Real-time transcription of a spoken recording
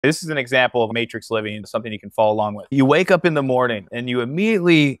This is an example of matrix living, something you can follow along with. You wake up in the morning and you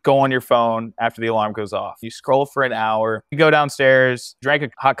immediately go on your phone after the alarm goes off. You scroll for an hour, you go downstairs, drink a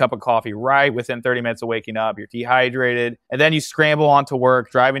hot cup of coffee right within 30 minutes of waking up. You're dehydrated. And then you scramble onto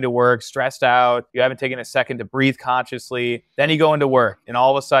work, driving to work, stressed out. You haven't taken a second to breathe consciously. Then you go into work and all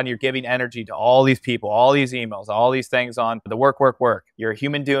of a sudden you're giving energy to all these people, all these emails, all these things on the work. You're a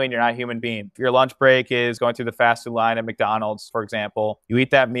human doing, you're not a human being. If your lunch break is going through the fast food line at McDonald's, for example, you eat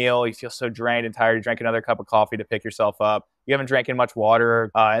that meal, you feel so drained and tired, you drink another cup of coffee to pick yourself up. You haven't drank much water.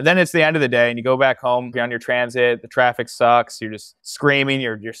 And then it's the end of the day and you go back home, you're on your transit, the traffic sucks, you're just screaming,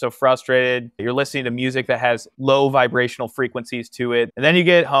 you're so frustrated. You're listening to music that has low vibrational frequencies to it. And then you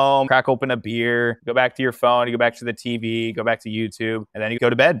get home, crack open a beer, go back to your phone, you go back to the TV, go back to YouTube, and then you go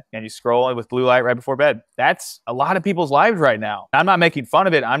to bed and you scroll with blue light right before bed. That's a lot of people's lives right now. I'm not making fun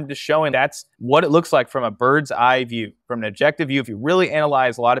of it. I'm just showing that's what it looks like from a bird's eye view, from an objective view. If you really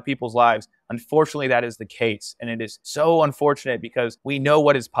analyze a lot of people's lives, unfortunately, that is the case. And it is so unfortunate because we know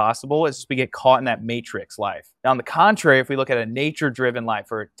what is possible. It's just we get caught in that matrix life. Now, on the contrary, if we look at a nature-driven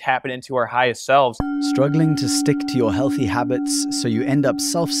life or tapping into our highest selves. Struggling to stick to your healthy habits, so you end up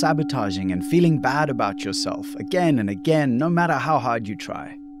self-sabotaging and feeling bad about yourself again and again, no matter how hard you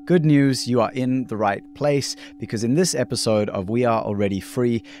try. Good news, you are in the right place, because in this episode of We Are Already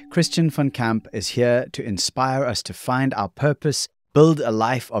Free, Christian van Camp is here to inspire us to find our purpose, build a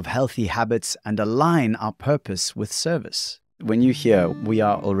life of healthy habits, and align our purpose with service. When you hear We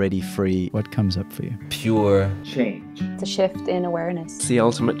Are Already Free, what comes up for you? Pure change. It's a shift in awareness. It's the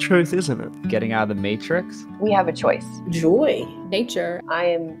ultimate truth, isn't it? Getting out of the matrix. We have a choice. Joy. Nature. I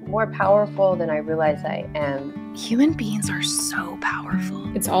am more powerful than I realize I am. Human beings are so powerful.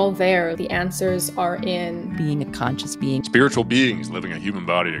 It's all there. The answers are in being a conscious being. Spiritual beings living a human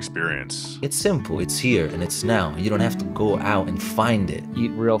body experience. It's simple. It's here and it's now. You don't have to go out and find it.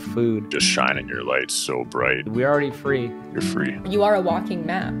 Eat real food. Just shining your light so bright. We're already free. You're free. You are a walking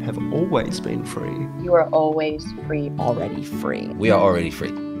map. Have always been free. You are always free. Already free. We are already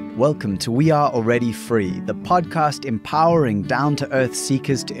free. Welcome to We Are Already Free, the podcast empowering down-to-earth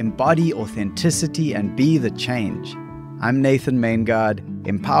seekers to embody authenticity and be the change. I'm Nathan Maingard,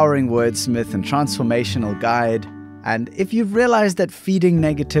 empowering wordsmith and transformational guide. And if you've realized that feeding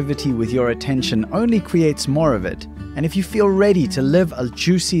negativity with your attention only creates more of it, and if you feel ready to live a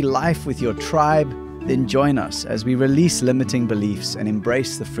juicy life with your tribe, then join us as we release limiting beliefs and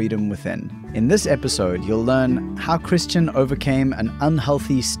embrace the freedom within. In this episode, you'll learn how Christian overcame an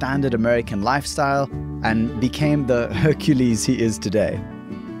unhealthy standard American lifestyle and became the Hercules he is today.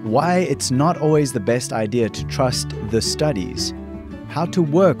 Why it's not always the best idea to trust the studies. How to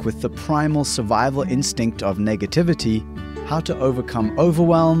work with the primal survival instinct of negativity. How to overcome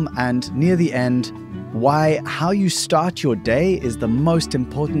overwhelm. And near the end, why how you start your day is the most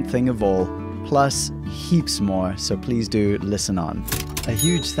important thing of all. Plus heaps more, so please do listen on. A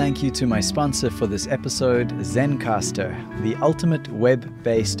huge thank you to my sponsor for this episode, Zencastr, the ultimate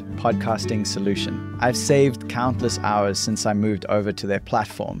web-based podcasting solution. I've saved countless hours since I moved over to their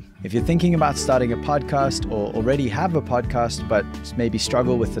platform. If you're thinking about starting a podcast or already have a podcast but maybe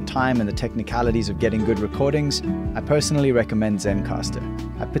struggle with the time and the technicalities of getting good recordings, I personally recommend Zencastr.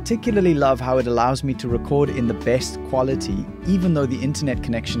 I particularly love how it allows me to record in the best quality, even though the internet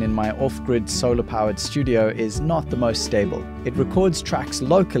connection in my off-grid solar-powered studio is not the most stable. It records tracks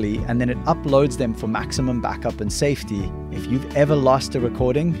locally and then it uploads them for maximum backup and safety. If you've ever lost a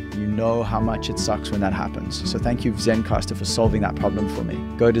recording, you know how much it sucks when that happens. So thank you, Zencastr, for solving that problem for me.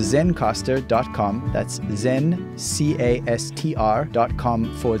 Go to zencastr.com, that's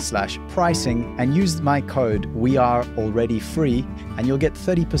zencastr.com/pricing, and use my code WeAreAlreadyFree, and you'll get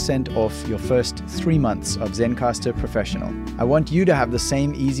 30% off your first 3 months of Zencastr Professional. I want you to have the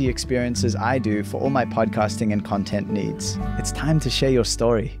same easy experiences I do for all my podcasting and content needs. It's time to share your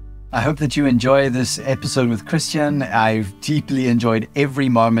story. I hope that you enjoy this episode with Christian. I've deeply enjoyed every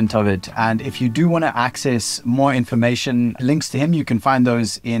moment of it. And if you do want to access more information, links to him, you can find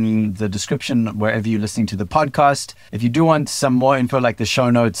those in the description wherever you're listening to the podcast. If you do want some more info like the show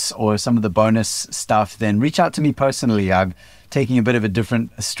notes or some of the bonus stuff, then reach out to me personally. I'm taking a bit of a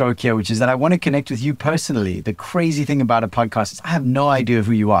different stroke here, which is that I want to connect with you personally. The crazy thing about a podcast is I have no idea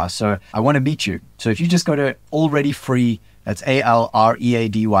who you are. So I want to meet you. So if you just go to Already Free, that's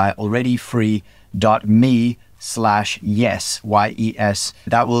ALREADY, alreadyfree.me/yes, YES.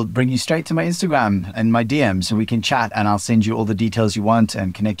 That will bring you straight to my Instagram and my DMs, and we can chat, and I'll send you all the details you want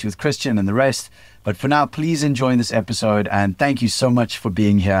and connect you with Christian and the rest. But for now, please enjoy this episode, and thank you so much for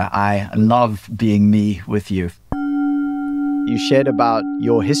being here. I love being me with you. You shared about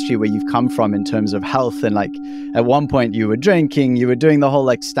your history, where you've come from in terms of health, and like at one point you were drinking, you were doing the whole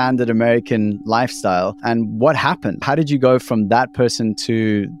like standard American lifestyle. And what happened? How did you go from that person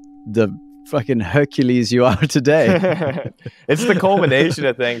to the fucking Hercules you are today? It's the culmination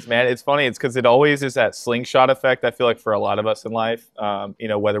of things, man. It's funny. It's because it always is that slingshot effect, I feel like, for a lot of us in life.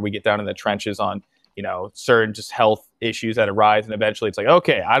 Whether we get down in the trenches on, certain just health issues that arise, and eventually it's like,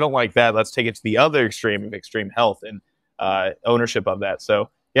 okay, I don't like that. Let's take it to the other extreme of extreme health and ownership of that. So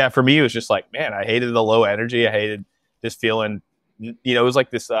yeah, for me, it was just like, man, I hated the low energy. I hated this feeling, it was like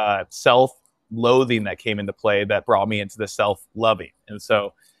this self-loathing that came into play that brought me into the self-loving. And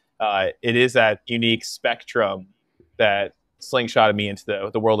so it is that unique spectrum that slingshotted me into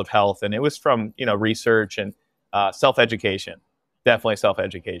the world of health. And it was from, research and self-education, definitely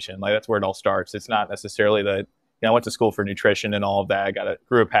self-education. Like that's where it all starts. It's not necessarily I went to school for nutrition and all of that. I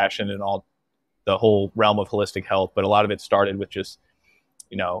grew a passion in all the whole realm of holistic health, but a lot of it started with just,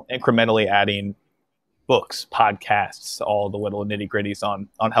 incrementally adding books, podcasts, all the little nitty gritties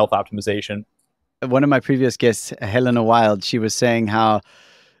on health optimization. One of my previous guests, Helena Wild, she was saying how,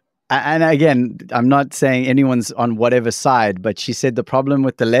 and again, I'm not saying anyone's on whatever side, but she said the problem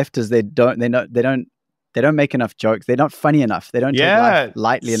with the left is they don't make enough jokes. They're not funny enough. They don't take life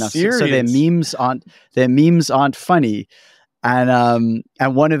lightly enough. So their memes aren't funny. And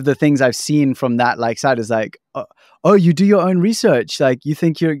one of the things I've seen from that side is like, oh, you do your own research. Like you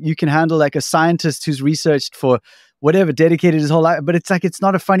think you can handle like a scientist who's researched for whatever, dedicated his whole life, but it's like, it's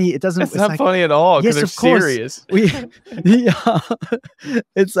not a funny, it doesn't, it's not like, funny at all. Yes, of course. Serious. Yeah,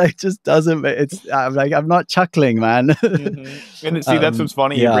 it's like, just doesn't, I'm not chuckling, man. Mm-hmm. And see, that's what's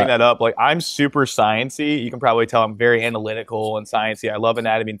funny. You bring that up. Like I'm super sciencey. You can probably tell I'm very analytical and sciencey. I love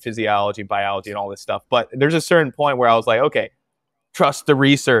anatomy and physiology, biology and all this stuff. But there's a certain point where I was like, okay, trust the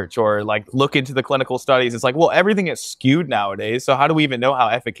research or like look into the clinical studies. It's like, well, everything is skewed nowadays. So how do we even know how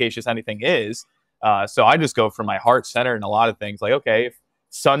efficacious anything is? So I just go from my heart center in a lot of things. Like, okay, if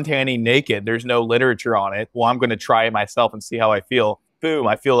suntanning naked, there's no literature on it. Well, I'm going to try it myself and see how I feel. Boom,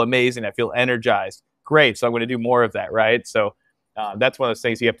 I feel amazing. I feel energized. Great. So I'm going to do more of that, right? So that's one of those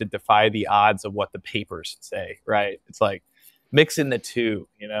things you have to defy the odds of what the papers say, right? It's like mixing the two,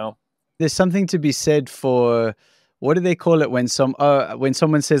 There's something to be said for, what do they call it when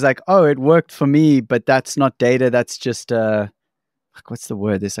someone says like, oh, it worked for me, but that's not data. That's just what's the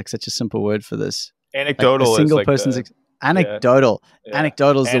word? There's like such a simple word for this. Anecdotal. Like a single person's anecdotal. Yeah.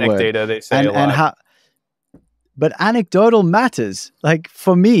 Anecdotal's the word. Anecdata, they say a lot. But anecdotal matters. Like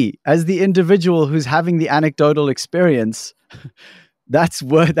for me, as the individual who's having the anecdotal experience,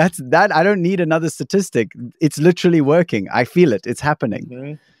 that I don't need another statistic. It's literally working. I feel it. It's happening.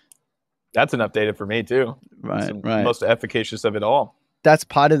 Mm-hmm. That's enough data for me too. Right. Most efficacious of it all. That's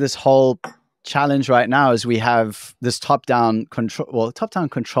part of this whole challenge right now, is we have this top-down control, but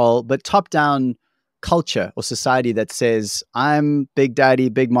top-down culture or society that says, I'm big daddy,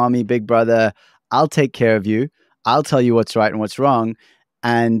 big mommy, big brother. I'll take care of you. I'll tell you what's right and what's wrong.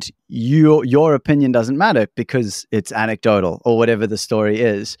 And your opinion doesn't matter because it's anecdotal or whatever the story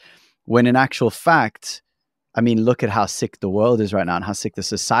is. When in actual fact, I mean, look at how sick the world is right now and how sick the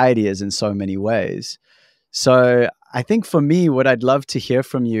society is in so many ways. So I think for me, what I'd love to hear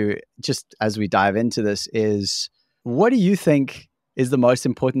from you, just as we dive into this, is what do you think is the most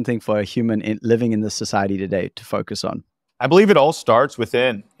important thing for a human living in this society today to focus on? I believe it all starts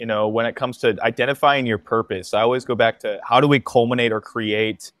within, when it comes to identifying your purpose. I always go back to how do we culminate or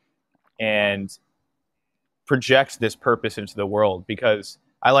create and project this purpose into the world? Because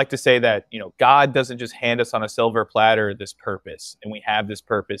I like to say that, God doesn't just hand us on a silver platter this purpose, and we have this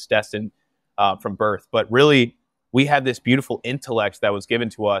purpose destined from birth, but really we have this beautiful intellect that was given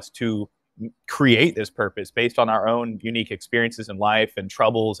to us to create this purpose based on our own unique experiences in life and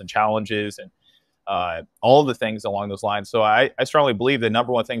troubles and challenges and all the things along those lines. So I strongly believe the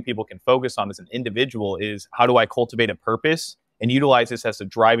number one thing people can focus on as an individual is how do I cultivate a purpose and utilize this as a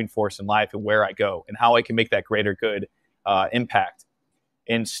driving force in life and where I go and how I can make that greater good impact.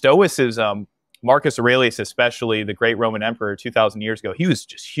 In Stoicism, Marcus Aurelius, especially the great Roman emperor 2,000 years ago, he was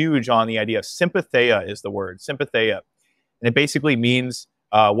just huge on the idea of sympatheia is the word, sympatheia. And it basically means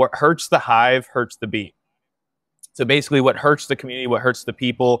what hurts the hive hurts the bee. So basically what hurts the community, what hurts the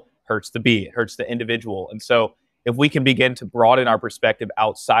people, hurts the bee, it hurts the individual. And so if we can begin to broaden our perspective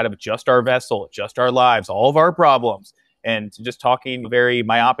outside of just our vessel, just our lives, all of our problems, and just talking very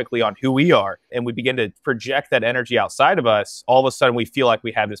myopically on who we are, and we begin to project that energy outside of us, all of a sudden we feel like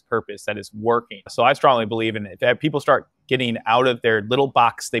we have this purpose that is working. So I strongly believe in it. If people start getting out of their little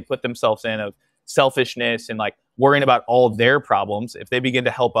box they put themselves in of selfishness and like worrying about all of their problems, if they begin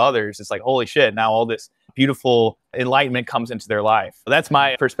to help others, it's like, holy shit, now all this beautiful enlightenment comes into their life. That's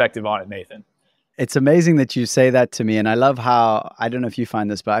my perspective on it, Nathan. It's amazing that you say that to me. And I love how, I don't know if you find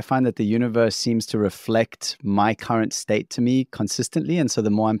this, but I find that the universe seems to reflect my current state to me consistently. And so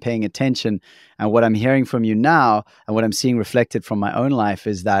the more I'm paying attention and what I'm hearing from you now and what I'm seeing reflected from my own life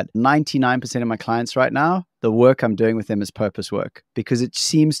is that 99% of my clients right now, the work I'm doing with them is purpose work, because it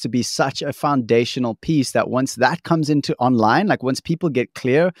seems to be such a foundational piece that once that comes into online, like once people get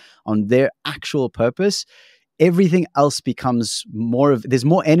clear on their actual purpose, everything else becomes there's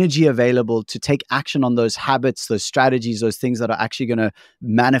more energy available to take action on those habits, those strategies, those things that are actually going to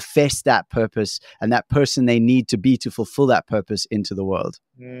manifest that purpose and that person they need to be to fulfill that purpose into the world.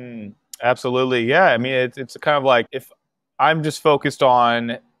 Absolutely. Yeah. I mean, it's kind of like if I'm just focused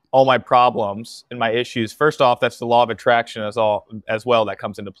on all my problems and my issues, first off, that's the law of attraction as well that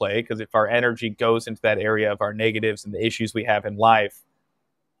comes into play. Because if our energy goes into that area of our negatives and the issues we have in life,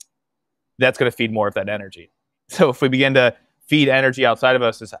 that's going to feed more of that energy. So if we begin to feed energy outside of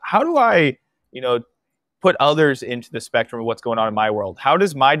us, is how do I, put others into the spectrum of what's going on in my world? How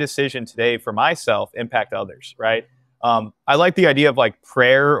does my decision today for myself impact others, right? I like the idea of like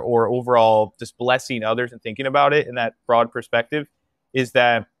prayer or overall just blessing others and thinking about it in that broad perspective is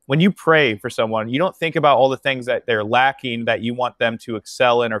that when you pray for someone, you don't think about all the things that they're lacking that you want them to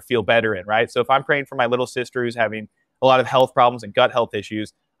excel in or feel better in, right? So if I'm praying for my little sister who's having a lot of health problems and gut health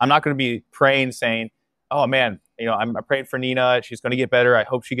issues, I'm not going to be praying saying, oh man, I'm praying for Nina. She's going to get better. I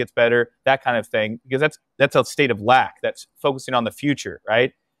hope she gets better. That kind of thing, because that's a state of lack. That's focusing on the future,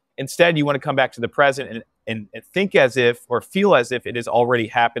 right? Instead, you want to come back to the present and think as if or feel as if it has already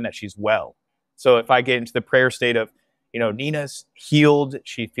happened that she's well. So if I get into the prayer state of, Nina's healed,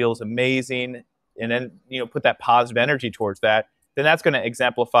 she feels amazing, and then, put that positive energy towards that, then that's going to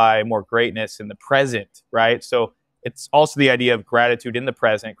exemplify more greatness in the present, right? So it's also the idea of gratitude in the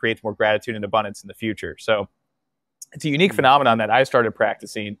present creates more gratitude and abundance in the future. So it's a unique phenomenon that I started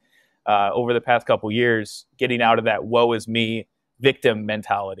practicing over the past couple years, getting out of that woe is me victim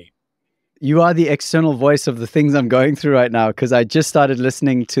mentality. You are the external voice of the things I'm going through right now, because I just started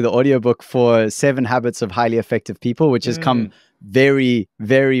listening to the audiobook for 7 Habits of Highly Effective People, which has come very,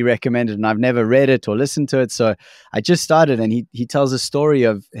 very recommended. And I've never read it or listened to it. So I just started, and he tells a story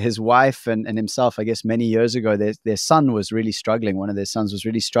of his wife and himself, I guess many years ago. Their son was really struggling. One of their sons was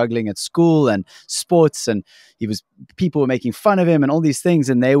really struggling at school and sports, and people were making fun of him and all these things.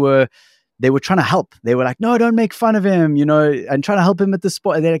 And they were trying to help. They were like, no, don't make fun of him, and trying to help him at the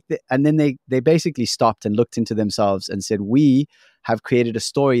sport. And then they basically stopped and looked into themselves and said, we have created a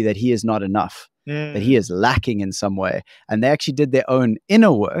story that he is not enough, that he is lacking in some way. And they actually did their own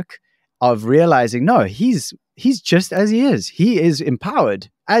inner work of realizing, no, he's just as he is. He is empowered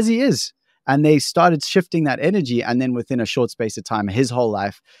as he is. And they started shifting that energy. And then within a short space of time, his whole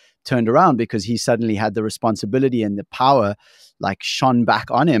life turned around, because he suddenly had the responsibility and the power like shone back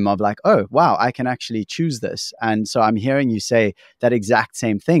on him of like, oh, wow, I can actually choose this. And so I'm hearing you say that exact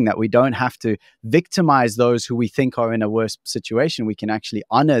same thing, that we don't have to victimize those who we think are in a worse situation. We can actually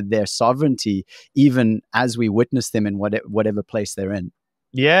honor their sovereignty even as we witness them in whatever place they're in.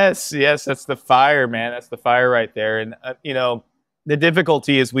 Yes, that's the fire, man. That's the fire right there. And, the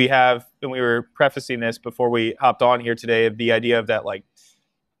difficulty is we have, and we were prefacing this before we hopped on here today, of the idea of that, like,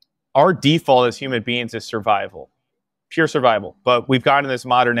 our default as human beings is survival, pure survival. But we've gotten in this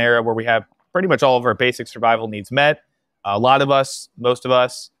modern era where we have pretty much all of our basic survival needs met. A lot of us, most of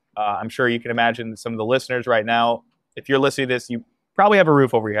us, I'm sure you can imagine some of the listeners right now, if you're listening to this, you probably have a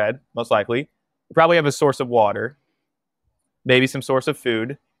roof over your head, most likely. You probably have a source of water, maybe some source of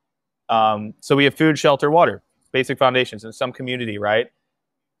food. So we have food, shelter, water, basic foundations in some community, right?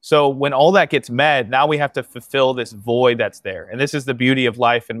 So when all that gets met, now we have to fulfill this void that's there. And this is the beauty of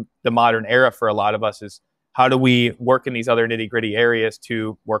life in the modern era for a lot of us, is how do we work in these other nitty-gritty areas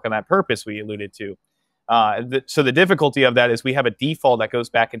to work on that purpose we alluded to. So the difficulty of that is we have a default that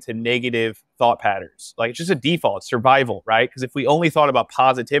goes back into negative thought patterns. Like, it's just a default, it's survival, right? Because if we only thought about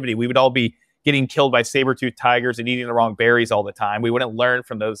positivity, we would all be getting killed by saber-toothed tigers and eating the wrong berries all the time. We wouldn't learn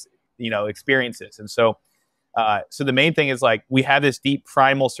from those, experiences. And so the main thing is, like, we have this deep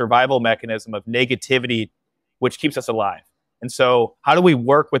primal survival mechanism of negativity, which keeps us alive. And so how do we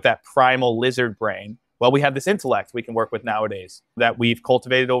work with that primal lizard brain? Well, we have this intellect we can work with nowadays that we've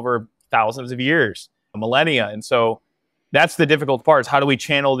cultivated over thousands of years, millennia. And so that's the difficult part, is how do we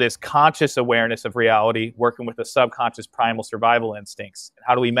channel this conscious awareness of reality, working with the subconscious primal survival instincts? And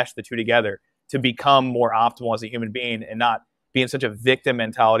how do we mesh the two together to become more optimal as a human being and not be in such a victim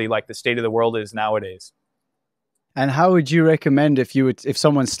mentality like the state of the world is nowadays? And how would you recommend if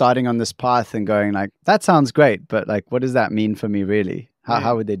someone's starting on this path and going like, that sounds great, but like, what does that mean for me really?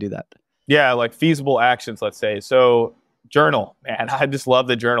 How would they do that? Yeah, like feasible actions, let's say. So journal, man. I just love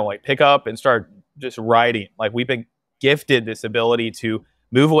the journal. Like pick up and start just writing. Like we've been gifted this ability to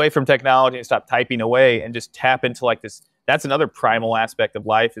move away from technology and stop typing away and just tap into like this. That's another primal aspect of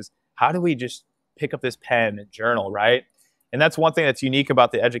life is how do we just pick up this pen and journal, right? And that's one thing that's unique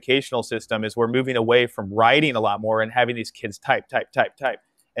about the educational system is we're moving away from writing a lot more and having these kids type.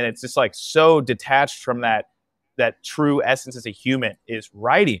 And it's just like so detached from that true essence as a human is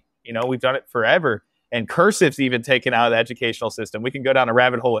writing. You know, we've done it forever. And cursive's even taken out of the educational system. We can go down a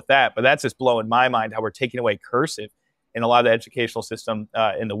rabbit hole with that, but that's just blowing my mind how we're taking away cursive in a lot of the educational system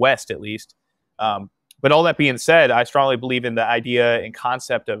in the West, at least. But all that being said, I strongly believe in the idea and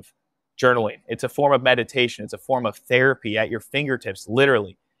concept of journaling. It's a form of meditation. It's a form of therapy at your fingertips,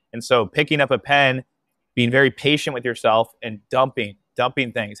 literally. And so picking up a pen, being very patient with yourself and dumping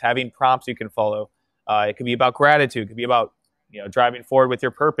things, having prompts you can follow. It could be about gratitude. It could be about, you know, driving forward with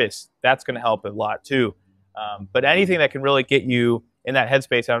your purpose. That's going to help a lot too. But anything that can really get you in that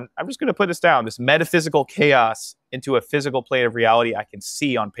headspace, I'm just going to put this down, this metaphysical chaos into a physical plane of reality I can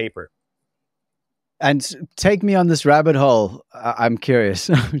see on paper. And take me on this rabbit hole. I'm curious.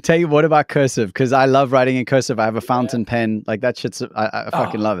 What about cursive? Because I love writing in cursive. I have a fountain pen. Like that shit's, I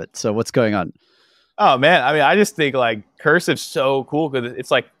fucking love it. So what's going on? Oh man, I mean, I just think like cursive's so cool because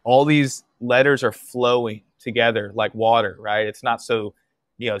it's like all these letters are flowing together like water, right? It's not so,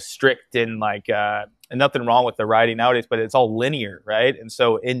 you know, strict and like, and nothing wrong with the writing nowadays, but it's all linear, right? And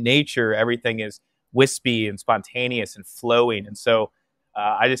so in nature, everything is wispy and spontaneous and flowing. And so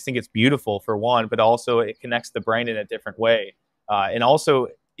I just think it's beautiful for one, but also it connects the brain in a different way. And also,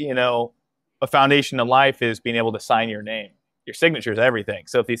 you know, a foundation in life is being able to sign your name. Your signature is everything.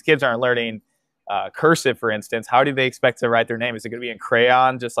 So if these kids aren't learning cursive, for instance, how do they expect to write their name? Is it going to be in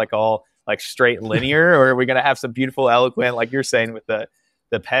crayon, just like all like straight linear, or are we going to have some beautiful, eloquent, like you're saying with the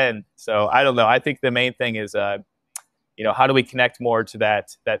pen? So I don't know. I think the main thing is, you know, how do we connect more to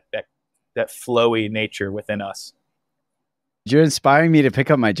that flowy nature within us? You're inspiring me to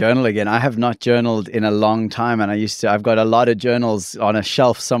pick up my journal again. I have not journaled in a long time, and I've got a lot of journals on a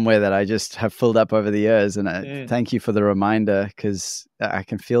shelf somewhere that I just have filled up over the years. And thank you for the reminder, because I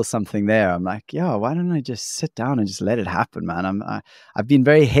can feel something there. I'm like, yeah, why don't I just sit down and just let it happen, man? I've been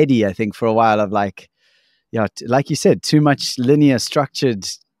very heady, I think, for a while of like, yeah, like you said, too much linear structured,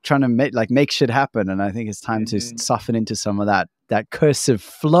 trying to make shit happen. And I think it's time to soften into some of that cursive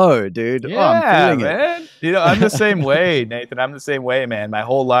flow, dude. Yeah, I'm feeling man. You know, I'm the same way, Nathan. I'm the same way, man. My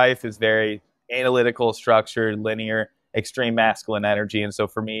whole life is very analytical, structured, linear, extreme masculine energy. And so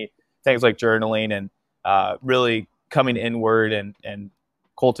for me, things like journaling and really coming inward and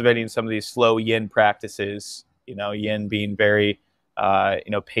cultivating some of these slow yin practices, you know, yin being very,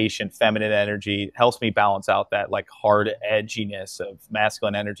 you know, patient, feminine energy, helps me balance out that like hard edginess of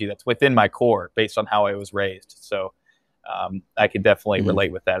masculine energy that's within my core based on how I was raised. So I could definitely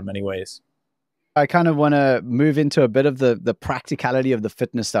relate with that in many ways. I kind of want to move into a bit of the practicality of the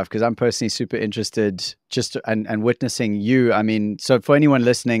fitness stuff, because I'm personally super interested and witnessing you. I mean, so for anyone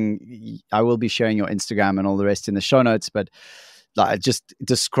listening, I will be sharing your Instagram and all the rest in the show notes, but like, just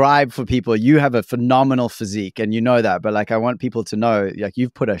describe for people, you have a phenomenal physique and you know that, but like I want people to know, like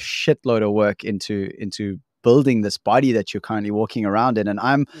you've put a shitload of work into building this body that you're currently walking around in. And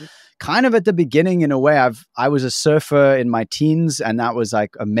I'm kind of at the beginning in a way. I was a surfer in my teens, and that was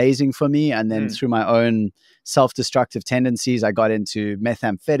like amazing for me. And then through my own self-destructive tendencies, I got into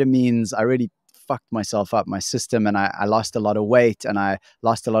methamphetamines. I really fucked myself up, my system, and I lost a lot of weight, and I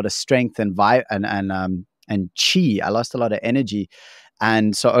lost a lot of strength and chi. I lost a lot of energy.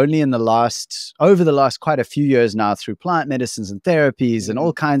 And so only over the last quite a few years now, through plant medicines and therapies and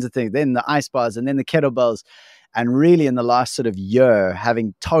all kinds of things, then the ice bars and then the kettlebells, and really in the last sort of year,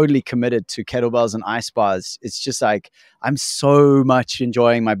 having totally committed to kettlebells and ice bars, it's just like, I'm so much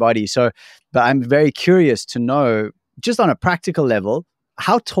enjoying my body. So, but I'm very curious to know, just on a practical level,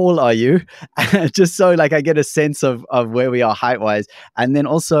 how tall are you? Just so like I get a sense of where we are height wise. And then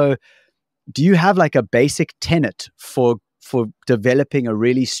also, do you have like a basic tenet for developing a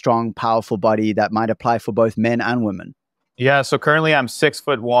really strong, powerful body that might apply for both men and women? Yeah, so currently I'm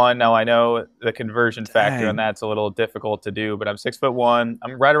 6'1". Now I know the conversion factor on that's a little difficult to do, but I'm 6'1".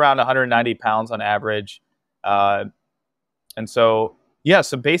 I'm right around 190 pounds on average. And so, yeah,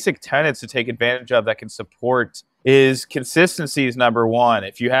 some basic tenets to take advantage of that can support is consistency is number one.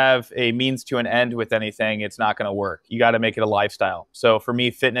 If you have a means to an end with anything, it's not going to work. You got to make it a lifestyle. So for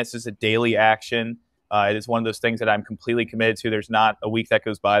me, fitness is a daily action. It is one of those things that I'm completely committed to. There's not a week that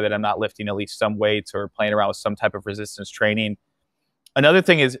goes by that I'm not lifting at least some weights or playing around with some type of resistance training. Another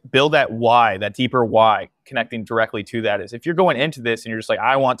thing is build that why, that deeper why, connecting directly to that is if you're going into this and you're just like,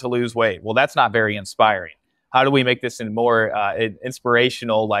 I want to lose weight. Well, that's not very inspiring. How do we make this in more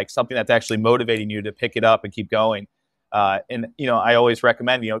inspirational, like something that's actually motivating you to pick it up and keep going? And, I always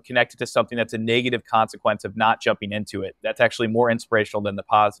recommend, connect it to something that's a negative consequence of not jumping into it. That's actually more inspirational than the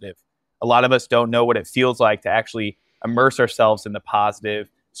positive. A lot of us don't know what it feels like to actually immerse ourselves in the positive,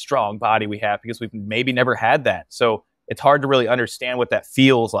 strong body we have because we've maybe never had that. So it's hard to really understand what that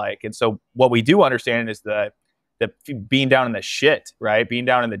feels like. And so what we do understand is the being down in the shit, right? Being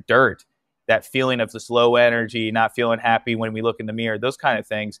down in the dirt, that feeling of this low energy, not feeling happy when we look in the mirror, those kind of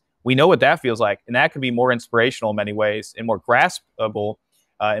things. We know what that feels like. And that can be more inspirational in many ways and more graspable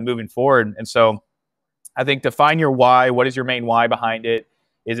in moving forward. And so I think define your why. What is your main why behind it?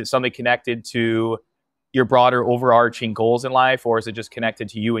 Is it something connected to your broader overarching goals in life, or is it just connected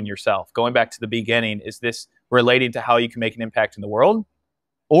to you and yourself? Going back to the beginning, is this related to how you can make an impact in the world?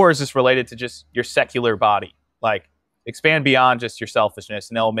 Or is this related to just your secular body? Like expand beyond just your selfishness,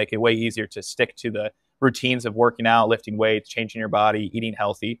 and that'll make it way easier to stick to the routines of working out, lifting weights, changing your body, eating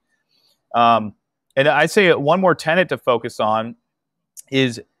healthy. And I say one more tenet to focus on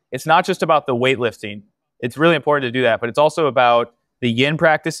is it's not just about the weightlifting. It's really important to do that, but it's also about the yin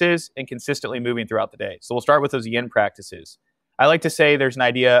practices and consistently moving throughout the day. So we'll start with those yin practices. I like to say there's an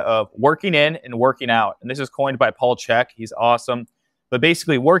idea of working in and working out. And this is coined by Paul Chek. He's awesome. But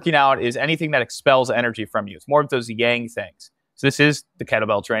basically working out is anything that expels energy from you. It's more of those yang things. So this is the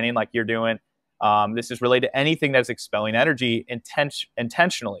kettlebell training like you're doing. This is related to anything that's expelling energy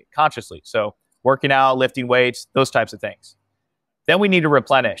intentionally, consciously. So working out, lifting weights, those types of things. Then we need to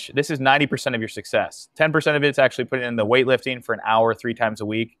replenish. This is 90% of your success. 10% of it's actually putting in the weightlifting for an hour, 3 times a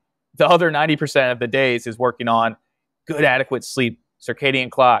week. The other 90% of the days is working on good, adequate sleep,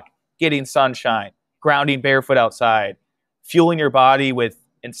 circadian clock, getting sunshine, grounding barefoot outside, fueling your body with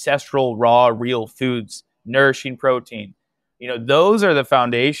ancestral, raw, real foods, nourishing protein. Those are the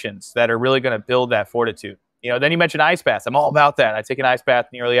foundations that are really going to build that fortitude. Then you mentioned ice baths. I'm all about that. I take an ice bath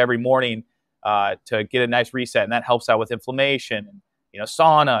nearly every morning to get a nice reset, and that helps out with inflammation.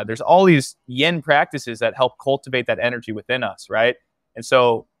 Sauna. There's all these yin practices that help cultivate that energy within us, right? And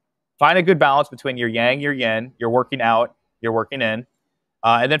so find a good balance between your yang, your yin, you're working out, you're working in,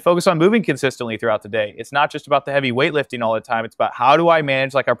 and then focus on moving consistently throughout the day. It's not just about the heavy weightlifting all the time. It's about how do I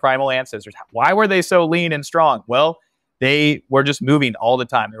manage like our primal ancestors? Why were they so lean and strong? Well, they were just moving all the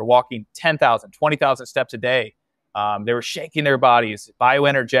time. They were walking 10,000, 20,000 steps a day. They were shaking their bodies,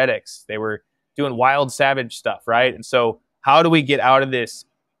 bioenergetics. They were doing wild, savage stuff, right? And so how do we get out of this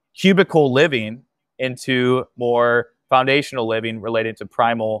cubicle living into more foundational living related to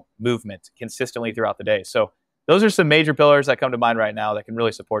primal movement consistently throughout the day? So those are some major pillars that come to mind right now that can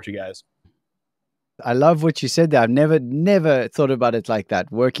really support you guys. I love what you said there. I've never thought about it like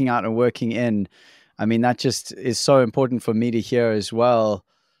that. Working out and working in. I mean, that just is so important for me to hear as well.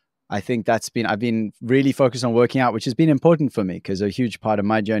 I think I've been really focused on working out, which has been important for me because a huge part of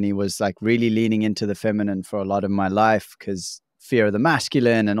my journey was like really leaning into the feminine for a lot of my life because fear of the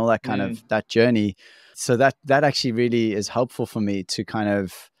masculine and all that kind of that journey. So that actually really is helpful for me to kind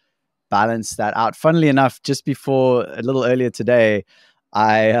of balance that out. Funnily enough, just before a little earlier today,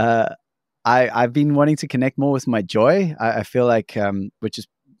 I've been wanting to connect more with my joy. I feel like, which is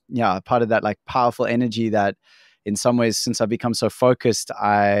part of that like powerful energy that in some ways, since I've become so focused,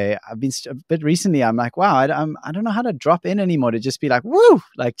 I've been a bit recently, I'm like, wow, I don't know how to drop in anymore to just be like, woo,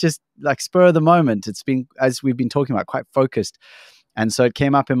 like just like spur of the moment. It's been, as we've been talking about, quite focused. And so it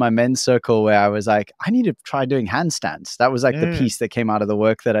came up in my men's circle where I was like, I need to try doing handstands. That was like the piece that came out of the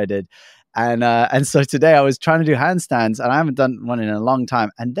work that I did. And so today I was trying to do handstands and I haven't done one in a long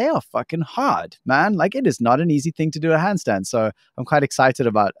time and they are fucking hard, man. Like it is not an easy thing to do a handstand. So I'm quite excited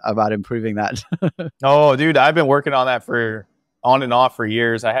about improving that. Oh, dude, I've been working on that for on and off for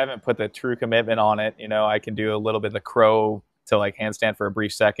years. I haven't put the true commitment on it. I can do a little bit of the crow to like handstand for a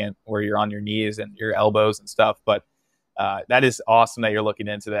brief second where you're on your knees and your elbows and stuff. But that is awesome that you're looking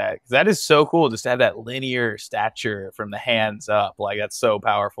into that. 'Cause that is so cool just to have that linear stature from the hands up. Like that's so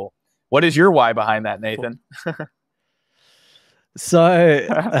powerful. What is your why behind that, Nathan? So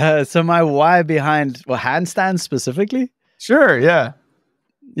my why behind handstands specifically? Sure, yeah.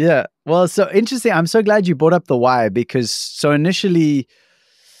 Yeah. Well, so interesting. I'm so glad you brought up the why because so initially,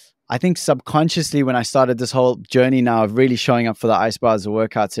 I think subconsciously when I started this whole journey now of really showing up for the ice bars, the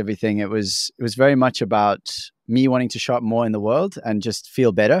workouts, everything, it was very much about me wanting to show up more in the world and just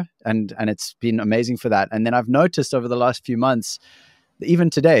feel better. And it's been amazing for that. And then I've noticed over the last few months,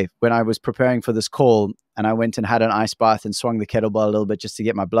 even today, when I was preparing for this call and I went and had an ice bath and swung the kettlebell a little bit just to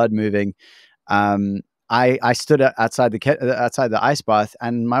get my blood moving, I stood outside the ice bath,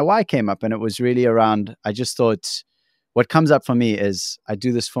 and my why came up, and it was really around. I just thought, what comes up for me is I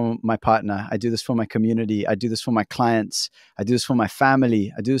do this for my partner, I do this for my community, I do this for my clients, I do this for my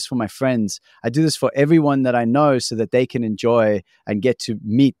family, I do this for my friends, I do this for everyone that I know, so that they can enjoy and get to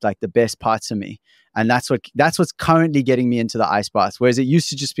meet like the best parts of me. And that's what's currently getting me into the ice bath. Whereas it used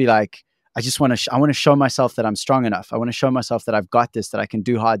to just be like, I want to show myself that I'm strong enough. I want to show myself that I've got this, that I can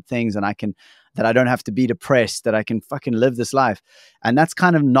do hard things, and that I don't have to be depressed, that I can fucking live this life. And that's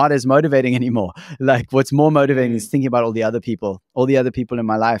kind of not as motivating anymore. Like, what's more motivating is thinking about all the other people in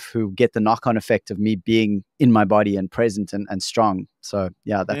my life who get the knock-on effect of me being in my body and present and strong. So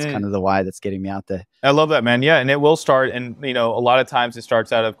yeah, that's kind of the why that's getting me out there. I love that, man. Yeah. And it will start. And, you know, a lot of times it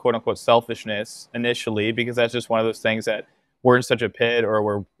starts out of quote unquote selfishness initially, because that's just one of those things that we're in such a pit, or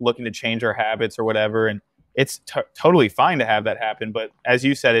we're looking to change our habits or whatever. And it's totally fine to have that happen. But as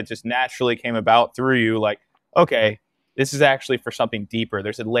you said, it just naturally came about through you. Like, okay, this is actually for something deeper.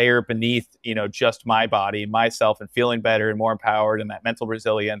 There's a layer beneath, you know, just my body, myself, and feeling better and more empowered, and that mental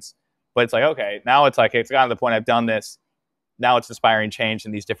resilience. But it's like, okay, now it's like, it's gotten to the point I've done this. Now it's inspiring change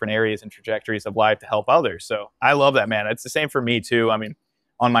in these different areas and trajectories of life to help others. So I love that, man. It's the same for me too. I mean,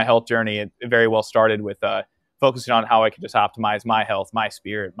 on my health journey, it very well started with focusing on how I could just optimize my health, my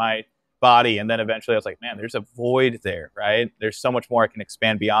spirit, my body. And then eventually I was like, man, there's a void there, right? There's so much more I can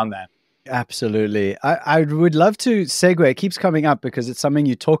expand beyond that. Absolutely. I would love to segue. It keeps coming up because it's something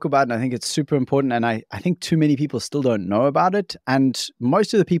you talk about, and I think it's super important. And I think too many people still don't know about it. And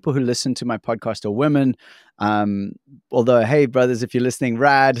most of the people who listen to my podcast are women. Although, hey, brothers, if you're listening,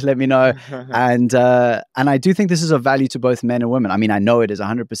 rad, let me know. And I do think this is of value to both men and women. I mean, I know it is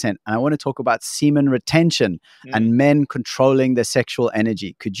 100%. And I want to talk about semen retention and men controlling their sexual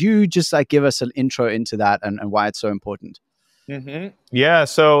energy. Could you just like give us an intro into that and why it's so important? Yeah,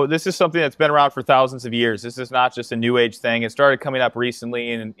 so this is something that's been around for thousands of years. This is not just a new age thing. It started coming up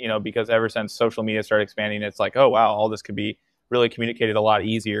recently, and you know, because ever since social media started expanding, it's like, oh wow, all this could be really communicated a lot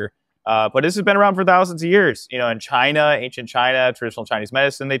easier. But this has been around for thousands of years. You know, in China, ancient China, traditional Chinese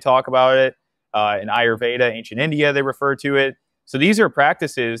medicine, they talk about it. In Ayurveda, ancient India, they refer to it. So these are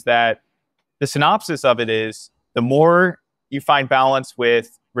practices that the synopsis of it is, the more you find balance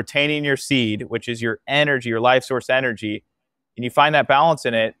with retaining your seed, which is your energy, your life source energy, and you find that balance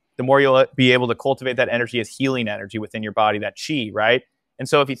in it, the more you'll be able to cultivate that energy as healing energy within your body, that chi, right? And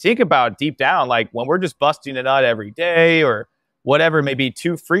so if you think about deep down, like when we're just busting a nut every day or whatever, maybe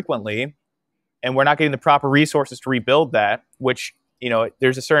too frequently, and we're not getting the proper resources to rebuild that, which, you know,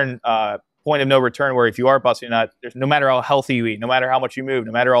 there's a certain point of no return where if you are busting a nut, there's no matter how healthy you eat, no matter how much you move,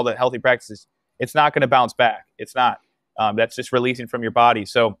 no matter all the healthy practices, it's not going to bounce back. It's not. That's just releasing from your body.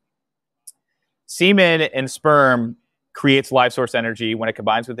 So semen and sperm creates life source energy when it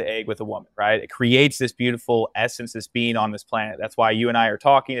combines with the egg with a woman, right? It creates this beautiful essence, this being on this planet. That's why you and I are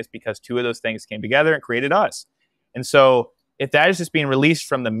talking. It's because two of those things came together and created us. And so if that is just being released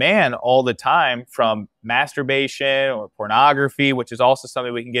from the man all the time from masturbation or pornography, which is also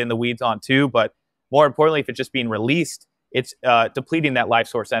something we can get in the weeds on too, but more importantly, if it's just being released, it's depleting that life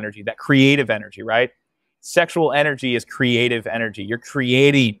source energy, that creative energy, right? Sexual energy is creative energy. You're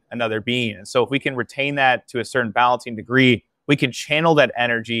creating another being. And so if we can retain that to a certain balancing degree, we can channel that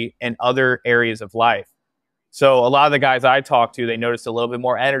energy in other areas of life. So a lot of the guys I talk to, they notice a little bit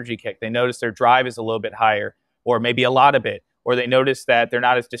more energy kick. They notice their drive is a little bit higher, or maybe a lot of it, or they notice that they're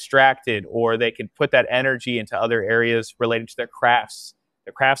not as distracted, or they can put that energy into other areas related to their crafts,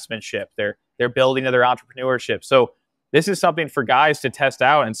 their craftsmanship, their building of their entrepreneurship. So this is something for guys to test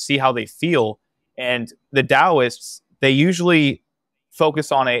out and see how they feel. And the Taoists, they usually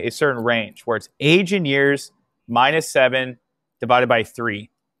focus on a certain range where it's age in years minus 7 divided by 3.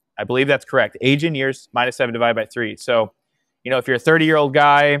 I believe that's correct. Age in years minus 7 divided by 3. So, you know, if you're a 30-year-old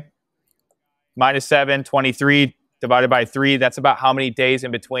guy, minus 7, 23 divided by 3, that's about how many days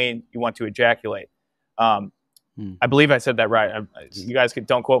in between you want to ejaculate. I believe I said that right. You guys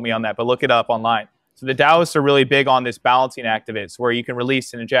don't quote me on that, but look it up online. So the Taoists are really big on this balancing act of it, where you can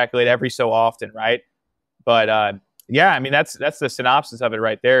release and ejaculate every so often, right? But yeah, I mean, that's the synopsis of it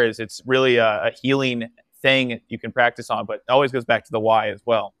right there. Is it's really a healing thing you can practice on, but it always goes back to the why as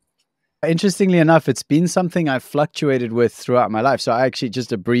well. Interestingly enough, it's been something I've fluctuated with throughout my life. So I actually,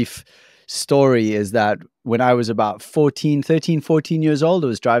 just a brief story is that when I was about 13, 14 years old, I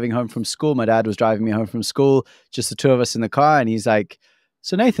was driving home from school. My dad was driving me home from school, just the two of us in the car. And he's like,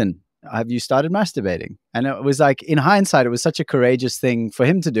 so Nathan, have you started masturbating? And it was like, in hindsight, it was such a courageous thing for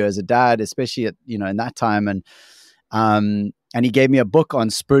him to do as a dad, especially at, you know, in that time. And he gave me a book on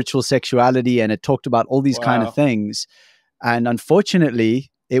spiritual sexuality, and it talked about all these kind of things. And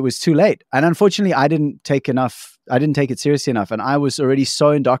unfortunately, it was too late. And unfortunately, I didn't take it seriously enough. And I was already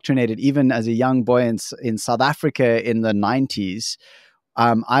so indoctrinated, even as a young boy in South Africa in the 90s.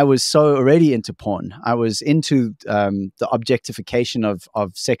 I was so already into porn. I was into the objectification of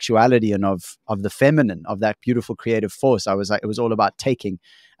sexuality and of the feminine, of that beautiful creative force. I was like, it was all about taking.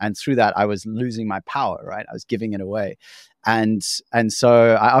 And through that, I was losing my power, right? I was giving it away. And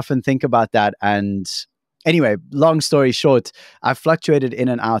so I often think about that. And anyway, long story short, I've fluctuated in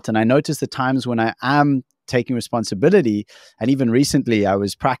and out. And I notice the times when I am taking responsibility. And even recently, I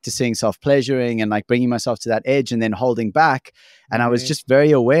was practicing self-pleasuring and like bringing myself to that edge and then holding back. And I was just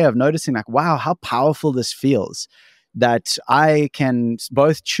very aware of noticing like, wow, how powerful this feels, that I can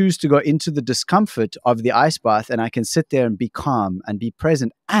both choose to go into the discomfort of the ice bath and I can sit there and be calm and be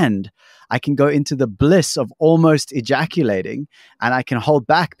present, and I can go into the bliss of almost ejaculating and I can hold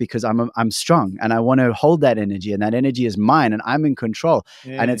back because I'm strong and I want to hold that energy, and that energy is mine and I'm in control.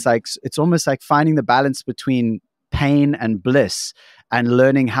 And it's like, it's almost like finding the balance between pain and bliss and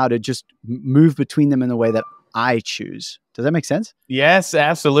learning how to just move between them in the way that I choose. Does that make sense? Yes,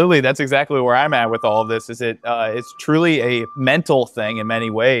 absolutely. That's exactly where I'm at with all of this. It's truly a mental thing in many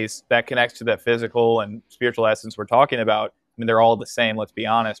ways that connects to that physical and spiritual essence we're talking about. I mean, they're all the same, let's be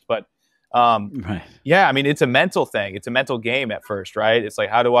honest. But right. Yeah, I mean, it's a mental thing. It's a mental game at first, right? It's like,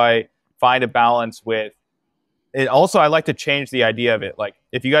 how do I find a balance with it? Also, I like to change the idea of it. Like,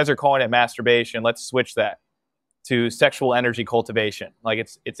 if you guys are calling it masturbation, let's switch that to sexual energy cultivation. Like,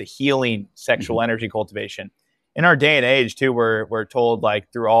 it's a healing sexual energy cultivation. In our day and age, too, we're told,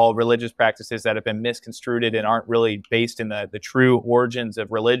 like, through all religious practices that have been misconstrued and aren't really based in the true origins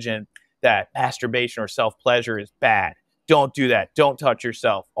of religion, that masturbation or self-pleasure is bad. Don't do that. Don't touch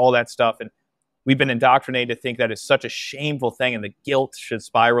yourself. All that stuff. And we've been indoctrinated to think that is such a shameful thing, and the guilt should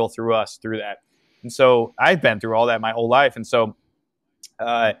spiral through us through that. And so I've been through all that my whole life. And so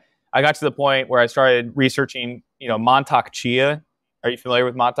I got to the point where I started researching, Montauk Chia. Are you familiar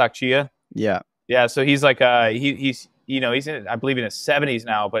with Montauk Chia? Yeah. Yeah, so he's like he's in, I believe, in his 70s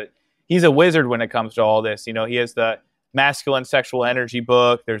now, but he's a wizard when it comes to all this. He has the masculine sexual energy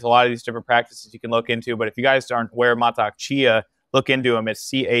book. There's a lot of these different practices you can look into, but if you guys aren't aware of Montauk Chia, look into him. It's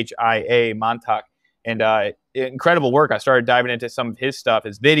Chia, Montauk, and incredible work. I started diving into some of his stuff,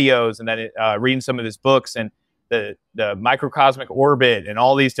 his videos, and then reading some of his books and the microcosmic orbit and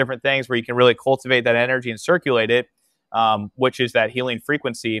all these different things where you can really cultivate that energy and circulate it, which is that healing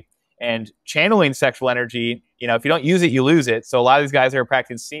frequency. And channeling sexual energy, if you don't use it, you lose it. So a lot of these guys that are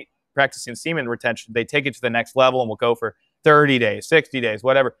practicing semen retention, they take it to the next level and will go for 30 days, 60 days,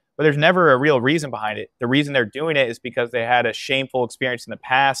 whatever. But there's never a real reason behind it. The reason they're doing it is because they had a shameful experience in the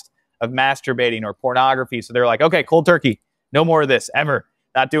past of masturbating or pornography. So they're like, okay, cold turkey, no more of this ever,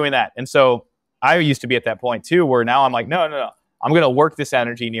 not doing that. And so I used to be at that point too, where now I'm like, no. I'm going to work this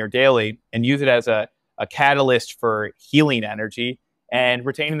energy near daily and use it as a catalyst for healing energy and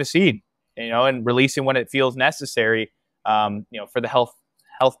retaining the seed, and releasing when it feels necessary, for the health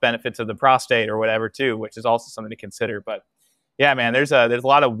benefits of the prostate or whatever too, which is also something to consider. But yeah, man, there's a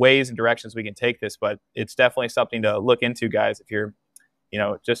lot of ways and directions we can take this, but it's definitely something to look into, guys, if you're,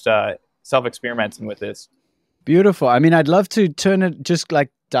 just self-experimenting with this. Beautiful. I mean, I'd love to turn it, just like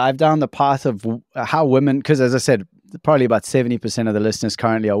dive down the path of how women, because as I said, probably about 70% of the listeners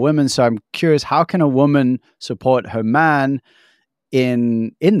currently are women. So I'm curious, how can a woman support her man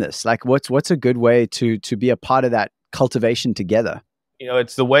in this? Like, what's a good way to be a part of that cultivation together?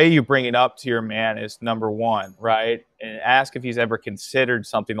 It's the way you bring it up to your man is number one, right? And ask if he's ever considered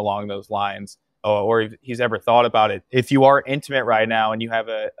something along those lines, or if he's ever thought about it. If you are intimate right now and you have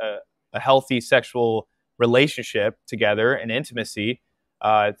a healthy sexual relationship together and intimacy,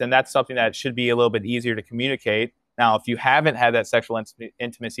 then that's something that should be a little bit easier to communicate. Now, if you haven't had that sexual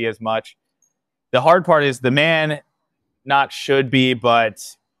intimacy as much, the hard part is the man not should be,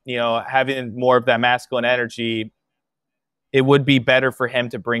 but, having more of that masculine energy, it would be better for him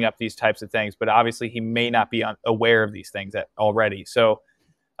to bring up these types of things. But obviously he may not be aware of these things already. So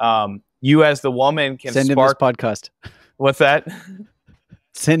you as the woman can send him this podcast. What's that?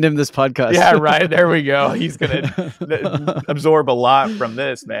 Send him this podcast. Yeah, right. There we go. He's going to absorb a lot from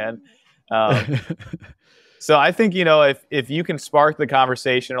this, man. So I think, if you can spark the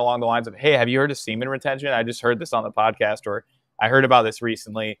conversation along the lines of, hey, have you heard of semen retention? I just heard this on the podcast, or I heard about this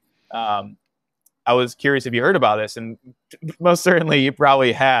recently. I was curious if you heard about this, and most certainly he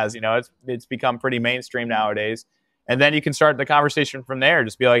probably has. It's become pretty mainstream nowadays. And then you can start the conversation from there.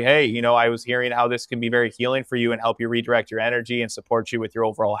 Just be like, hey, I was hearing how this can be very healing for you and help you redirect your energy and support you with your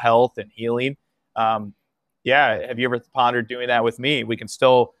overall health and healing. Yeah, have you ever pondered doing that with me? We can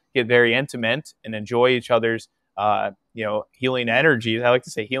still get very intimate and enjoy each other's healing energies. I like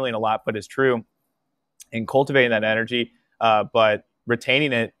to say healing a lot, but it's true. And cultivating that energy, but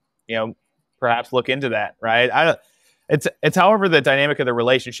retaining it, perhaps look into that, right? It's however the dynamic of the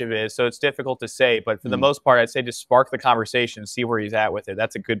relationship is, so it's difficult to say. But for the most part, I'd say just spark the conversation, see where he's at with it.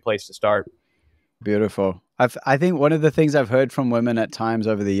 That's a good place to start. Beautiful. I think one of the things I've heard from women at times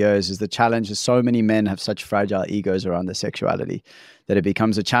over the years is the challenge is so many men have such fragile egos around their sexuality that it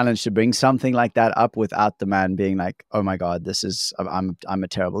becomes a challenge to bring something like that up without the man being like, oh my God, I'm a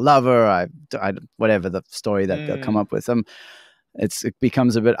terrible lover. I whatever the story that they'll come up with. It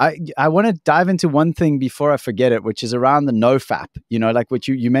becomes a bit. I want to dive into one thing before I forget it, which is around the nofap. Like what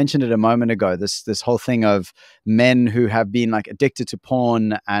you mentioned it a moment ago. This whole thing of men who have been like addicted to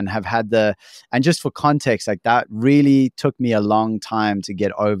porn and have had and just for context, like that really took me a long time to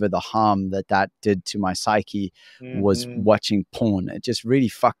get over the harm that did to my psyche. Was watching porn. It just really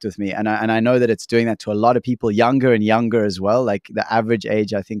fucked with me, and I know that it's doing that to a lot of people, younger and younger as well. Like the average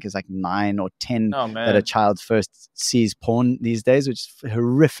age I think is like 9 or 10 that a child first sees porn these days, which is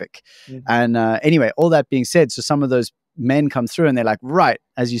horrific. And anyway, all that being said, so some of those men come through and they're like, right,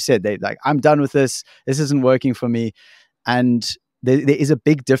 as you said, they like, I'm done with this isn't working for me. And there is a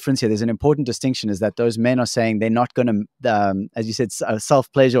big difference here. There's an important distinction, is that those men are saying they're not going to as you said,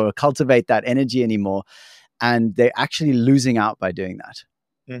 self-pleasure or cultivate that energy anymore, and they're actually losing out by doing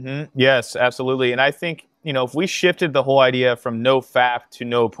that. Yes, absolutely. And I think, if we shifted the whole idea from no fap to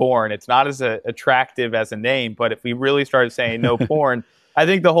no porn, it's not as attractive as a name, but if we really started saying no porn, I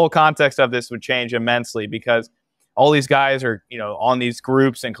think the whole context of this would change immensely, because all these guys are, on these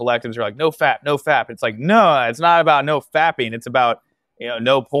groups and collectives are like, no fap, no fap. It's like, no, it's not about no fapping. It's about,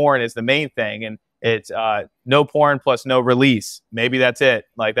 no porn is the main thing. And it's no porn plus no release. Maybe that's it.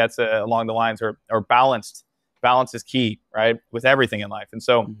 Like that's along the lines, or balanced. Balance is key, right? With everything in life. And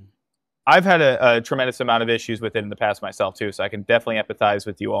so I've had a tremendous amount of issues with it in the past myself too. So I can definitely empathize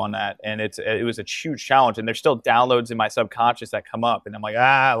with you on that. And it was a huge challenge, and there's still downloads in my subconscious that come up, and I'm like,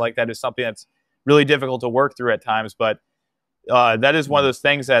 like that is something that's really difficult to work through at times. But that is one of those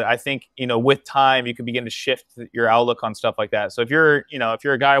things that I think, with time you can begin to shift your outlook on stuff like that. So if you're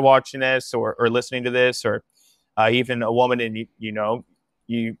a guy watching this or listening to this, or even a woman, and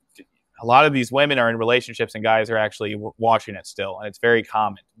a lot of these women are in relationships and guys are actually watching it still. And it's very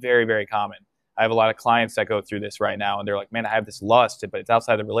common, very, very common. I have a lot of clients that go through this right now, and they're like, man, I have this lust, but it's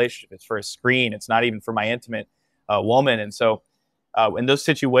outside the relationship. It's for a screen. It's not even for my intimate woman. And so in those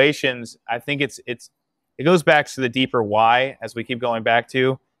situations, I think it goes back to the deeper why, as we keep going back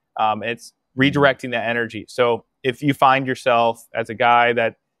to. It's redirecting the energy. So if you find yourself as a guy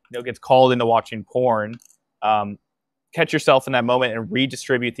that gets called into watching porn, catch yourself in that moment and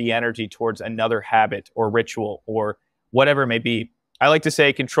redistribute the energy towards another habit or ritual or whatever it may be. I like to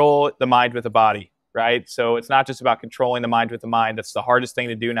say control the mind with the body, right? So it's not just about controlling the mind with the mind. That's the hardest thing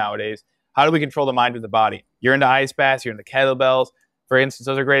to do nowadays. How do we control the mind with the body? You're into ice baths, you're into kettlebells. For instance,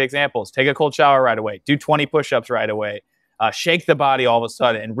 those are great examples. Take a cold shower right away. Do 20 push-ups right away. Shake the body all of a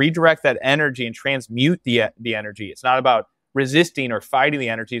sudden and redirect that energy and transmute the energy. It's not about resisting or fighting the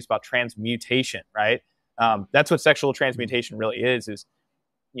energy. It's about transmutation, right? That's what sexual transmutation really is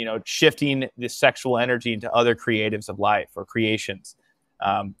shifting the sexual energy into other creatives of life or creations,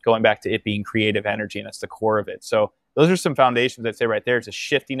 going back to it being creative energy, and that's the core of it. So those are some foundations I'd say right there. It's a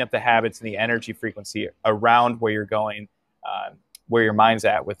shifting of the habits and the energy frequency around where you're going, where your mind's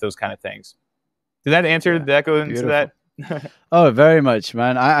at with those kind of things. Did that answer? Did that go into that? Oh, very much,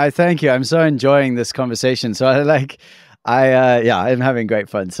 man. I thank you. I'm so enjoying this conversation. So I'm having great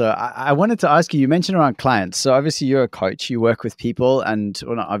fun. So I wanted to ask you, you mentioned around clients. So obviously you're a coach, you work with people, and,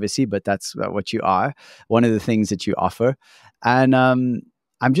 well, not obviously, but that's what you are. One of the things that you offer. And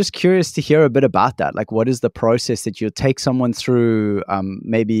I'm just curious to hear a bit about that. Like, what is the process that you'll take someone through?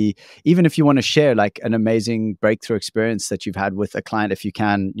 Maybe even if you want to share like an amazing breakthrough experience that you've had with a client, if you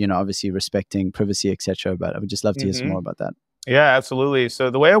can, obviously respecting privacy, etc. But I would just love to hear some more about that. Yeah, absolutely. So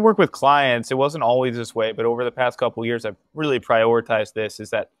the way I work with clients, it wasn't always this way, but over the past couple of years, I've really prioritized this, is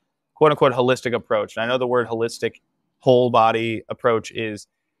that quote unquote holistic approach. And I know the word holistic, whole body approach is,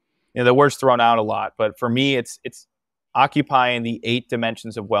 the word's thrown out a lot, but for me, it's occupying the 8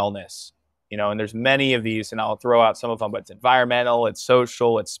 dimensions of wellness, and there's many of these, and I'll throw out some of them, but it's environmental, it's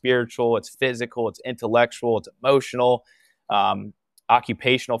social, it's spiritual, it's physical, it's intellectual, it's emotional,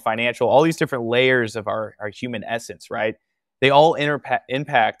 occupational, financial, all these different layers of our human essence, right? They all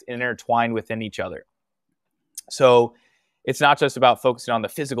impact and intertwine within each other. So it's not just about focusing on the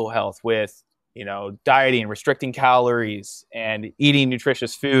physical health with, dieting, restricting calories, and eating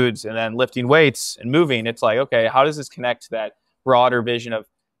nutritious foods, and then lifting weights and moving. It's like, okay, how does this connect to that broader vision of,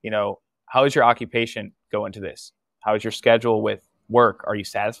 how is your occupation go into this? How is your schedule with work? Are you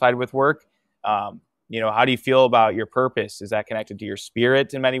satisfied with work? How do you feel about your purpose? Is that connected to your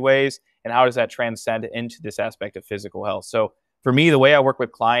spirit in many ways? And how does that transcend into this aspect of physical health? So for me, the way I work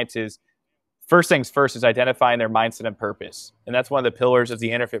with clients is, first things first is identifying their mindset and purpose. And that's one of the pillars of the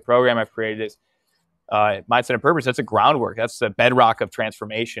InnerFit program I've created is mindset and purpose. That's a groundwork. That's the bedrock of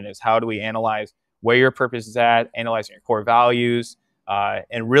transformation, is how do we analyze where your purpose is at, analyzing your core values,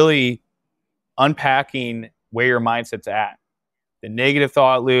 and really unpacking where your mindset's at. The negative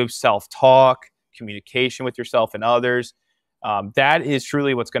thought loops, self-talk, communication with yourself and others. That is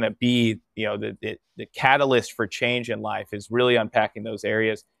truly what's going to be, the catalyst for change in life, is really unpacking those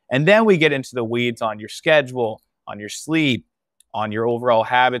areas. And then we get into the weeds on your schedule, on your sleep, on your overall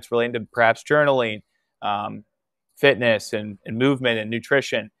habits relating to perhaps journaling, fitness and movement and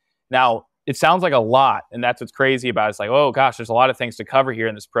nutrition. Now, it sounds like a lot, and that's what's crazy about it. It's like, oh gosh, there's a lot of things to cover here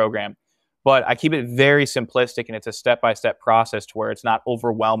in this program. But I keep it very simplistic, and it's a step-by-step process to where it's not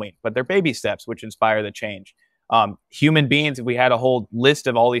overwhelming, but they're baby steps which inspire the change. Human beings, if we had a whole list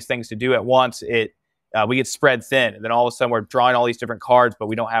of all these things to do at once, we get spread thin. And then all of a sudden we're drawing all these different cards, but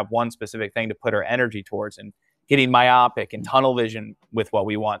we don't have one specific thing to put our energy towards, and getting myopic and tunnel vision with what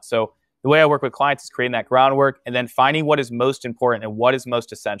we want. So the way I work with clients is creating that groundwork and then finding what is most important and what is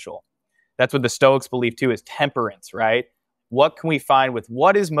most essential. That's what the Stoics believe too, is temperance, right? What can we find with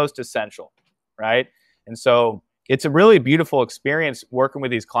what is most essential, right? And so it's a really beautiful experience working with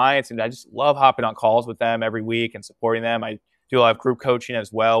these clients, and I just love hopping on calls with them every week and supporting them. I do a lot of group coaching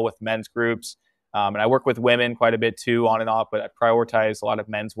as well with men's groups, and I work with women quite a bit too, on and off, but I prioritize a lot of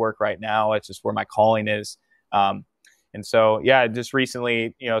men's work right now. It's just where my calling is. And so, yeah, just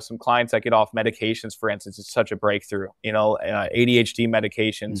recently, some clients that get off medications, for instance, it's such a breakthrough, ADHD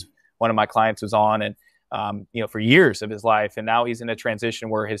medications. One of my clients was on, and for years of his life. And now he's in a transition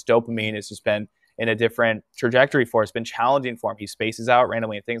where his dopamine has just been in a different trajectory for him. It's been challenging for him. He spaces out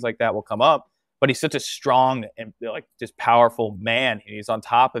randomly and things like that will come up. But he's such a strong and just powerful man. He's on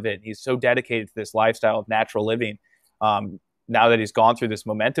top of it. He's so dedicated to this lifestyle of natural living. Now that he's gone through this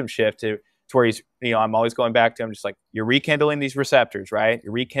momentum shift to where he's, I'm always going back to him, just like, you're rekindling these receptors, right?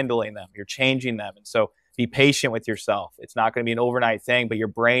 You're rekindling them. You're changing them. And so be patient with yourself. It's not going to be an overnight thing, but your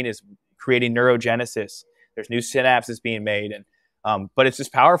brain is creating neurogenesis. There's new synapses being made. And but it's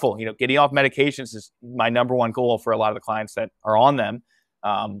just powerful. Getting off medications is my number one goal for a lot of the clients that are on them.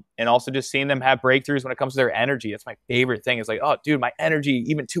 And also just seeing them have breakthroughs when it comes to their energy. That's my favorite thing. It's like, oh, dude, my energy,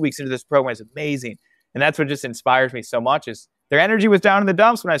 even 2 weeks into this program, is amazing. And that's what just inspires me so much, is their energy was down in the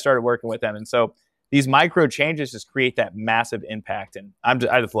dumps when I started working with them. And so these micro changes just create that massive impact. And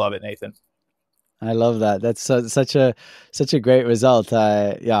I just love it, Nathan. I love that. That's such a great result.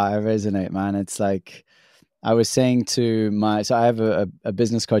 I resonate, man. It's like, I was saying to so I have a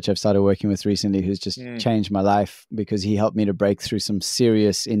business coach I've started working with recently who's just changed my life, because he helped me to break through some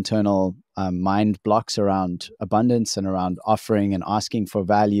serious internal mind blocks around abundance and around offering and asking for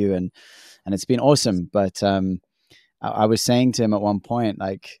value. And it's been awesome. But I was saying to him at one point,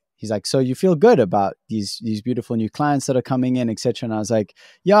 he's like, so you feel good about these beautiful new clients that are coming in, etc. And I was like,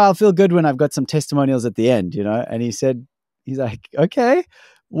 yeah, I'll feel good when I've got some testimonials at the end, And he's like, okay,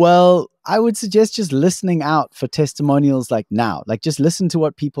 well, I would suggest just listening out for testimonials now, just listen to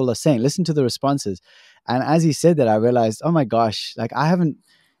what people are saying, listen to the responses. And as he said that, I realized, oh my gosh, I haven't,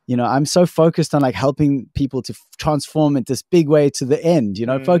 I'm so focused on helping people to transform it this big way to the end,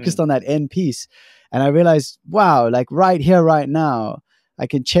 focused on that end piece. And I realized, wow, right here, right now, I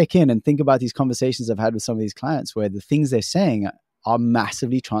can check in and think about these conversations I've had with some of these clients where the things they're saying are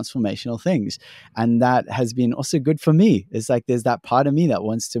massively transformational things. And that has been also good for me. It's like, there's that part of me that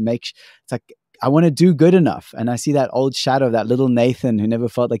wants to it's like, I want to do good enough. And I see that old shadow, that little Nathan who never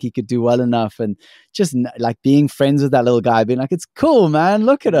felt like he could do well enough. And just being friends with that little guy, being like, it's cool, man.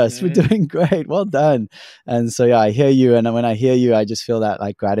 Look at us. We're doing great. Well done. And so, yeah, I hear you. And when I hear you, I just feel that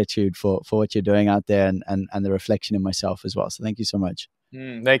gratitude for what you're doing out there, and the reflection in myself as well. So thank you so much.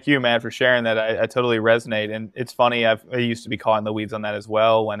 Thank you, man, for sharing that. I totally resonate. And it's funny, I used to be caught in the weeds on that as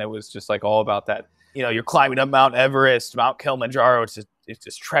well, when it was just all about that. You're climbing up Mount Everest, Mount Kilimanjaro. It's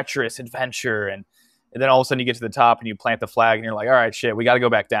this treacherous adventure. And then all of a sudden you get to the top and you plant the flag and you're like, all right, shit, we got to go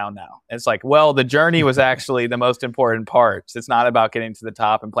back down now. And it's like, well, the journey was actually the most important part. So it's not about getting to the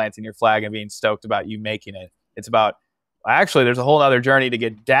top and planting your flag and being stoked about you making it. It's about, actually, there's a whole other journey to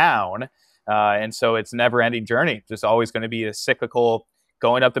get down. And so it's a never-ending journey. Just always going to be a cyclical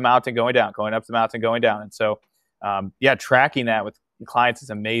going up the mountain, going down, going up the mountain, going down. And so, tracking that with clients is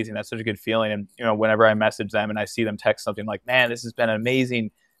amazing. That's such a good feeling. And, whenever I message them and I see them text something like, man, this has been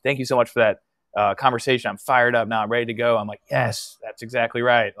amazing. Thank you so much for that conversation. I'm fired up now. I'm ready to go. I'm like, yes, that's exactly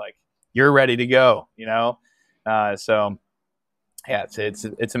right. you're ready to go, you know? So yeah,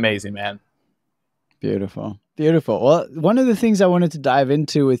 it's amazing, man. Beautiful. Beautiful. Well, one of the things I wanted to dive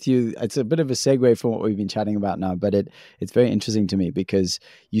into with you, it's a bit of a segue from what we've been chatting about now, but it's very interesting to me because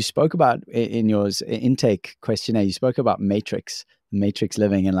you spoke about in your intake questionnaire, you spoke about matrix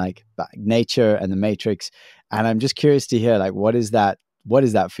living and like nature and the matrix. And I'm just curious to hear, like, what is that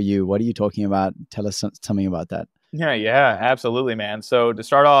for you? What are you talking about? Tell us something about that. Yeah, absolutely, man. So to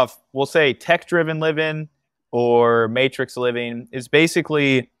start off, we'll say tech-driven living or matrix living is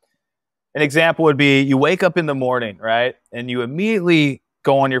basically, an example would be you wake up in the morning, right? And you immediately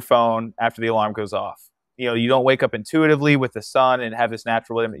go on your phone after the alarm goes off. You know, you don't wake up intuitively with the sun and have this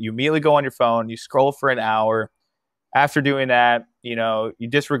natural rhythm. You immediately go on your phone, you scroll for an hour. After doing that, you know, you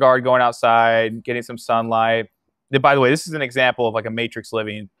disregard going outside, getting some sunlight. By the way, this is an example of like a matrix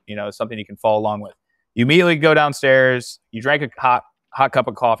living, you know, something you can follow along with. You immediately go downstairs, you drank a hot cup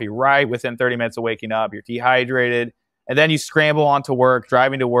of coffee right within 30 minutes of waking up, you're dehydrated, and then you scramble onto work,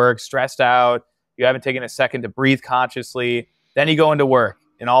 driving to work, stressed out. You haven't taken a second to breathe consciously. Then you go into work,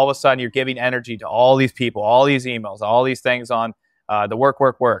 and all of a sudden you're giving energy to all these people, all these emails, all these things on the work.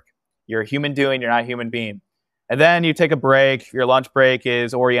 You're a human doing, you're not a human being. And then you take a break. Your lunch break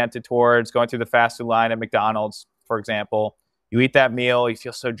is oriented towards going through the fast food line at McDonald's, for example. You eat that meal, you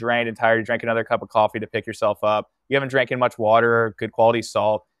feel so drained and tired, you drink another cup of coffee to pick yourself up. You haven't drank in much water or good quality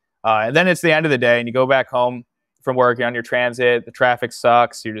salt. And then it's the end of the day and you go back home from work, you're on your transit, the traffic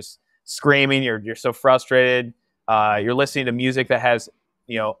sucks, you're just screaming, you're so frustrated. You're listening to music that has,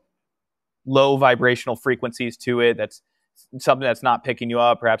 you know, low vibrational frequencies to it. That's something that's not picking you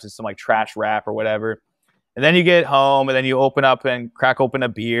up. Perhaps it's some like trash rap or whatever. And then you get home and then you open up and crack open a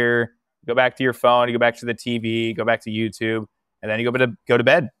beer, go back to your phone, you go back to the TV, go back to YouTube, and then you go to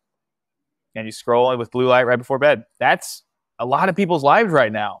bed. And you scroll with blue light right before bed. That's a lot of people's lives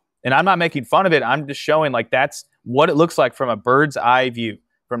right now. And I'm not making fun of it. I'm just showing like that's what it looks like from a bird's eye view,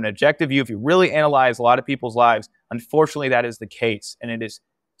 from an objective view. If you really analyze a lot of people's lives, unfortunately, that is the case. And it is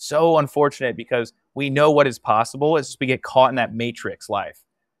so unfortunate because we know what is possible. It's just we get caught in that matrix life.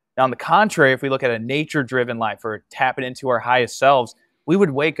 Now, on the contrary, if we look at a nature-driven life or tapping into our highest selves, we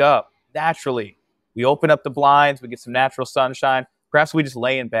would wake up naturally. We open up the blinds, we get some natural sunshine. Perhaps we just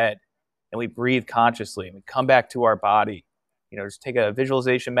lay in bed and we breathe consciously and we come back to our body. You know, just take a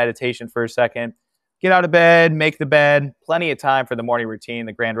visualization meditation for a second. Get out of bed, make the bed. Plenty of time for the morning routine,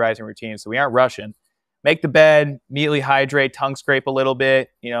 the grand rising routine, so we aren't rushing. Make the bed, immediately hydrate, tongue scrape a little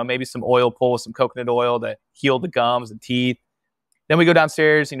bit, you know, maybe some oil pull with some coconut oil to heal the gums and teeth. Then we go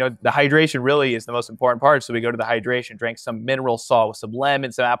downstairs, you know, the hydration really is the most important part. So we go to the hydration, drink some mineral salt with some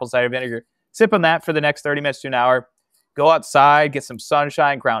lemon, some apple cider vinegar, sip on that for the next 30 minutes to an hour. Go outside, get some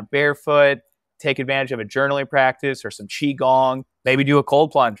sunshine, ground barefoot, take advantage of a journaling practice or some qigong, maybe do a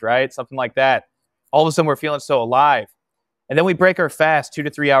cold plunge, right? Something like that. All of a sudden we're feeling so alive. And then we break our fast 2 to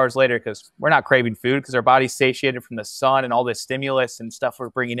 3 hours later because we're not craving food because our body's satiated from the sun and all this stimulus and stuff we're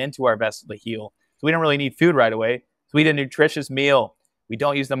bringing into our vessel to heal. So we don't really need food right away. So we eat a nutritious meal. We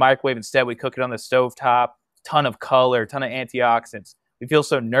don't use the microwave. Instead, we cook it on the stovetop. Ton of color, ton of antioxidants. We feel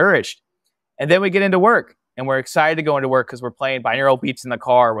so nourished. And then we get into work. And we're excited to go into work because we're playing binaural beats in the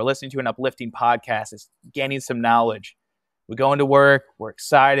car. We're listening to an uplifting podcast. It's gaining some knowledge. We go into work. We're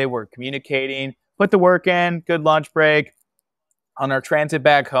excited. We're communicating. Put the work in. Good lunch break. On our transit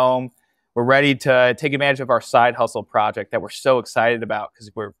back home, we're ready to take advantage of our side hustle project that we're so excited about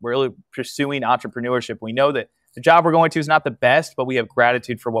because we're really pursuing entrepreneurship. We know that the job we're going to is not the best, but we have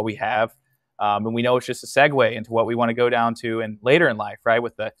gratitude for what we have. And we know it's just a segue into what we want to go down to and later in life, right,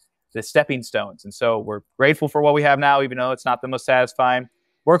 with the stepping stones. And so we're grateful for what we have now, even though it's not the most satisfying.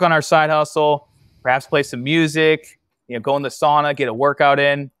 Work on our side hustle, perhaps play some music, you know, go in the sauna, get a workout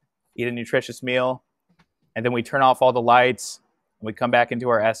in, eat a nutritious meal. And then we turn off all the lights and we come back into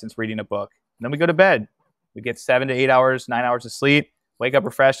our essence reading a book. And then we go to bed. We get 7 to 8 hours, 9 hours of sleep, wake up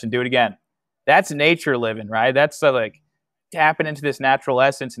refreshed and do it again. That's nature living, right? That's like tapping into this natural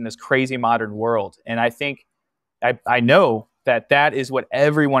essence in this crazy modern world. And I think, I know that is what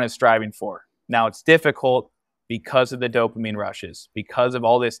everyone is striving for. Now, it's difficult because of the dopamine rushes, because of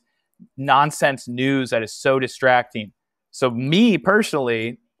all this nonsense news that is so distracting. So me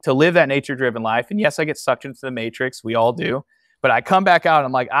personally, to live that nature-driven life, and yes, I get sucked into the matrix, we all do, but I come back out and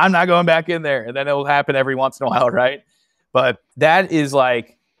I'm like, I'm not going back in there. And then it will happen every once in a while, right? But that is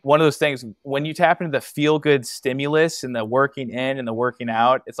like one of those things, when you tap into the feel-good stimulus and the working in and the working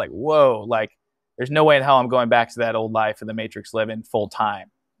out, it's like, whoa, like there's no way in hell I'm going back to that old life of the matrix living full time.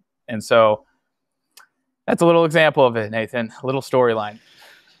 And so that's a little example of it, Nathan, a little storyline.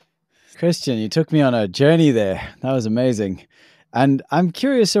 Christian, you took me on a journey there. That was amazing. And I'm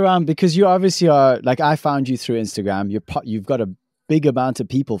curious around, because you obviously are, like, I found you through Instagram. You've got a big amount of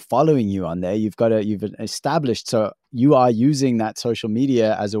people following you on there. You've established, so you are using that social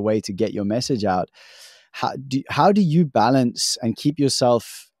media as a way to get your message out. How do you balance and keep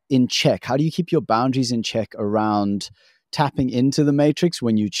yourself in check? How do you keep your boundaries in check around tapping into the matrix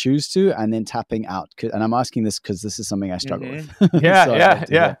when you choose to, and then tapping out? And I'm asking this because this is something I struggle with.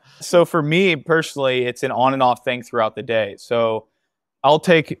 Yeah. So for me personally, it's an on and off thing throughout the day. So I'll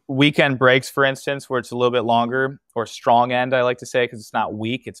take weekend breaks, for instance, where it's a little bit longer, or strong end, I like to say, because it's not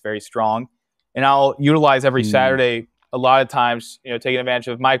weak, it's very strong. And I'll utilize every Saturday, a lot of times, taking advantage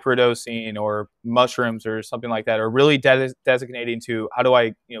of microdosing or mushrooms or something like that, or really designating to how do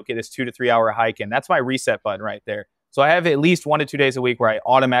I, get this 2 to 3 hour hike in. That's my reset button right there. So I have at least 1 to 2 days a week where I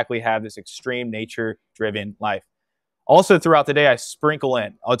automatically have this extreme nature-driven life. Also, throughout the day, I sprinkle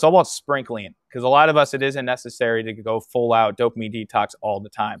in. It's all about sprinkling, because a lot of us, it isn't necessary to go full out dopamine detox all the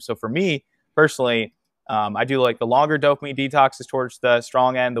time. So for me personally, I do like the longer dopamine detoxes towards the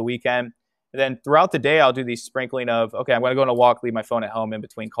strong end, the weekend. And then throughout the day, I'll do these sprinkling of, okay, I'm going to go on a walk, leave my phone at home in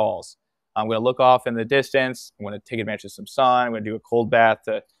between calls. I'm going to look off in the distance. I'm going to take advantage of some sun. I'm going to do a cold bath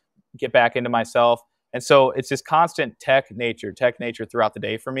to get back into myself. And so it's this constant tech nature throughout the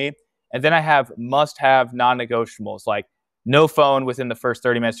day for me. And then I have must-have non-negotiables, like no phone within the first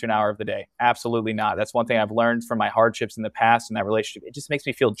 30 minutes to an hour of the day. Absolutely not. That's one thing I've learned from my hardships in the past in that relationship. It just makes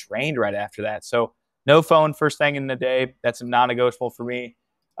me feel drained right after that. So no phone first thing in the day. That's a non-negotiable for me.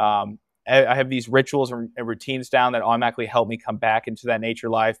 I have these rituals and routines down that automatically help me come back into that nature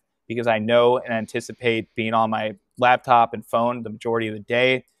life, because I know and anticipate being on my laptop and phone the majority of the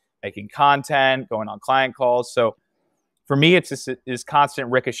day, making content, going on client calls. So for me, it's this constant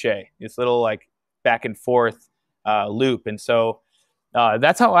ricochet, this little like back and forth loop. And so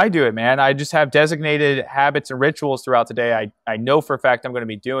that's how I do it, man. I just have designated habits and rituals throughout the day. I know for a fact I'm going to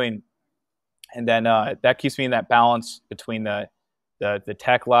be doing. And then that keeps me in that balance between the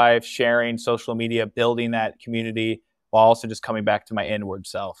tech life, sharing, social media, building that community, while also just coming back to my inward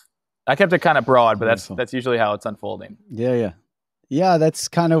self. I kept it kind of broad, but that's usually how it's unfolding. Yeah, that's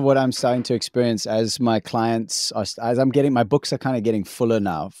kind of what I'm starting to experience as my clients as I'm getting, my books are kind of getting fuller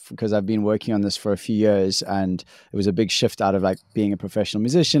now, because I've been working on this for a few years, and it was a big shift out of like being a professional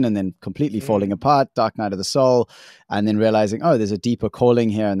musician and then completely falling apart, dark night of the soul, and then realizing, oh, there's a deeper calling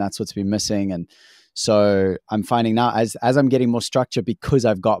here, and that's what's been missing. And so I'm finding now as I'm getting more structure, because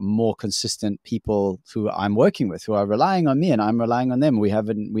I've got more consistent people who I'm working with, who are relying on me and I'm relying on them. We have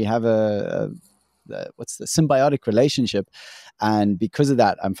a what's the symbiotic relationship. And because of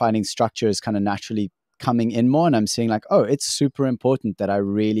that, I'm finding structure is kind of naturally coming in more, and I'm seeing like, oh, it's super important that I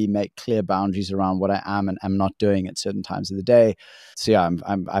really make clear boundaries around what I am and am not doing at certain times of the day. So yeah,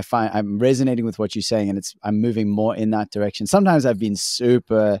 I find I'm resonating with what you're saying, and I'm moving more in that direction. Sometimes I've been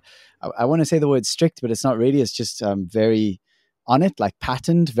super, I want to say the word strict, but it's not really. It's just very on it, like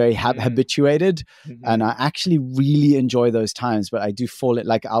patterned, very habituated. And I actually really enjoy those times, but I do fall it.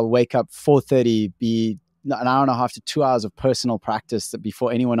 Like I'll wake up 4:30, be an hour and a half to 2 hours of personal practice that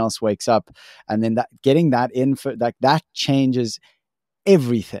before anyone else wakes up. And then getting that in for like, that changes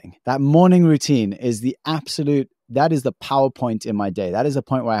everything. That morning routine is that is the power point in my day. That is the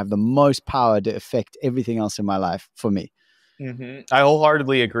point where I have the most power to affect everything else in my life for me. I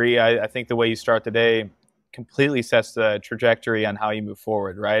wholeheartedly agree. I think the way you start the day completely sets the trajectory on how you move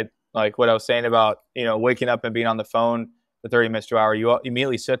forward, right? Like what I was saying about, waking up and being on the phone for 30 minutes to an hour, you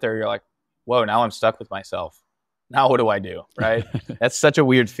immediately sit there, you're like, whoa, now I'm stuck with myself. Now what do I do, right? That's such a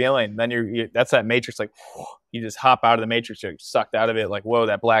weird feeling. Then that's that matrix, like you just hop out of the matrix, you're sucked out of it, like, whoa,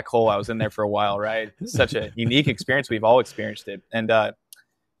 that black hole, I was in there for a while, right? It's such a unique experience. We've all experienced it. And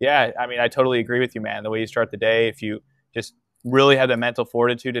yeah, I mean, I totally agree with you, man. The way you start the day, if you just really have the mental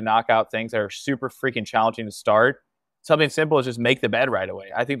fortitude to knock out things that are super freaking challenging to start, something simple is just make the bed right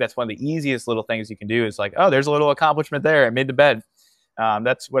away. I think that's one of the easiest little things you can do. Is like, oh, there's a little accomplishment there. I made the bed.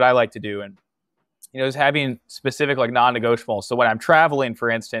 That's what I like to do. And, just having specific like non-negotiables. So when I'm traveling, for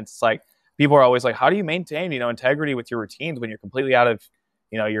instance, it's like people are always like, how do you maintain, integrity with your routines when you're completely out of,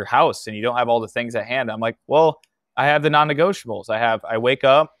 your house and you don't have all the things at hand? I'm like, well, I have the non-negotiables. I wake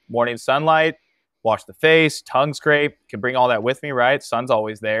up, morning sunlight, wash the face, tongue scrape, can bring all that with me, right? Sun's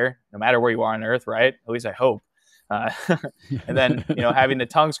always there, no matter where you are on earth, right? At least I hope. And then, having the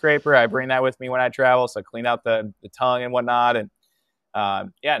tongue scraper, I bring that with me when I travel. So I clean out the tongue and whatnot. And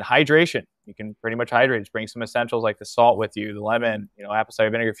and hydration. You can pretty much hydrate. Just bring some essentials like the salt with you, the lemon, apple cider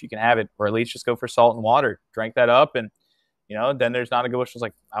vinegar if you can have it, or at least just go for salt and water. Drink that up, and then there's non-negotiables.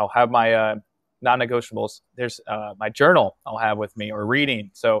 Like I'll have my non-negotiables. There's my journal I'll have with me, or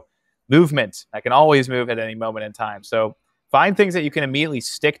reading. So movement. I can always move at any moment in time. So Find things that you can immediately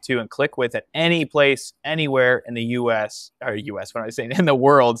stick to and click with at any place, anywhere in the US, or US, when I say in the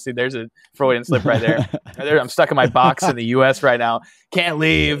world. See, there's a Freudian slip right there. I'm stuck in my box in the US right now. Can't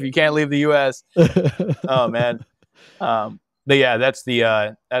leave. You can't leave the US. Oh, man. But yeah,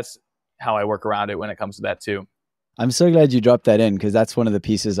 that's how I work around it when it comes to that too. I'm so glad you dropped that in, because that's one of the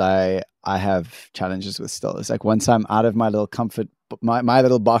pieces I have challenges with still. It's like once I'm out of my little comfort, my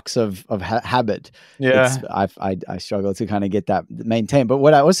little box of habit, I struggle to kind of get that maintained. But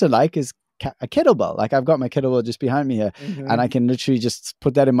what I also like is a kettlebell. Like I've got my kettlebell just behind me here, and I can literally just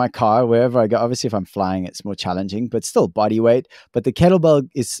put that in my car wherever I go. Obviously, if I'm flying, it's more challenging, but still body weight. But the kettlebell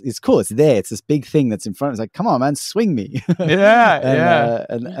is cool. It's there. It's this big thing that's in front. It's like, come on, man, swing me. And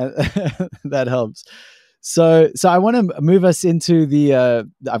that helps. So I want to move us into the,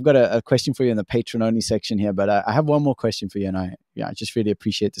 I've got a question for you in the patron only section here, but I have one more question for you. And I just really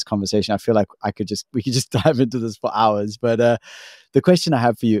appreciate this conversation. I feel like we could just dive into this for hours. But the question I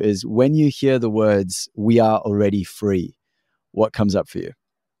have for you is, when you hear the words, "we are already free," what comes up for you?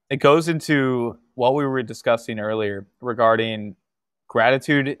 It goes into what we were discussing earlier regarding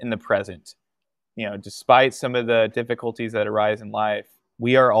gratitude in the present. You know, despite some of the difficulties that arise in life,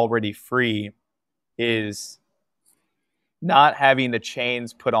 we are already free is not having the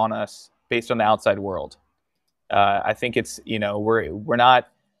chains put on us based on the outside world. I think it's, we're not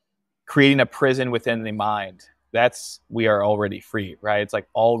creating a prison within the mind. We are already free, right? It's like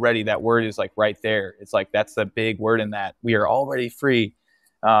already, that word is like right there. It's like, that's the big word in that. We are already free.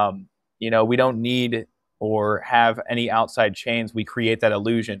 We don't need or have any outside chains. We create that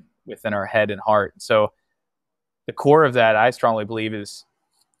illusion within our head and heart. So the core of that, I strongly believe, is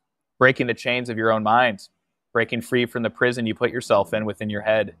breaking the chains of your own mind, breaking free from the prison you put yourself in within your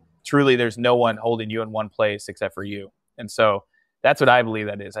head. Truly, there's no one holding you in one place except for you. And so that's what I believe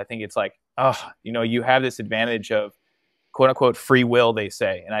that is. I think it's like, you have this advantage of quote unquote free will, they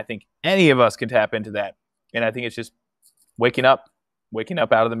say. And I think any of us can tap into that. And I think it's just waking up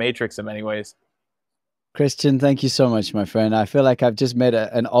out of the matrix in many ways. Christian, thank you so much, my friend. I feel like I've just met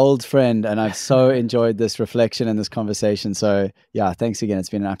an old friend, and I've so enjoyed this reflection and this conversation. So yeah, thanks again. It's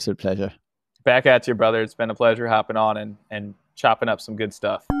been an absolute pleasure. Back at you, brother. It's been a pleasure hopping on and chopping up some good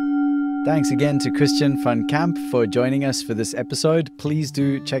stuff. Thanks again to Christian van Kamp for joining us for this episode. Please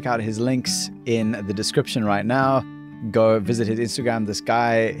do check out his links in the description right now. Go visit his Instagram. This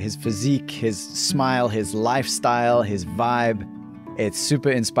guy, his physique, his smile, his lifestyle, his vibe. It's super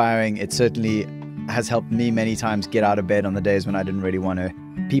inspiring. It certainly has helped me many times get out of bed on the days when I didn't really want to.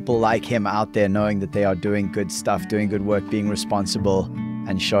 People like him out there knowing that they are doing good stuff, doing good work, being responsible,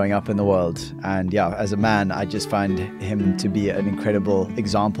 and showing up in the world. And yeah, as a man, I just find him to be an incredible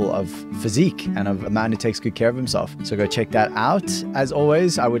example of physique and of a man who takes good care of himself. So go check that out. As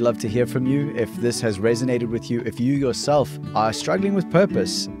always, I would love to hear from you if this has resonated with you, if you yourself are struggling with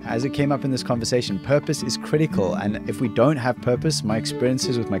purpose. As it came up in this conversation, purpose is critical. And if we don't have purpose, my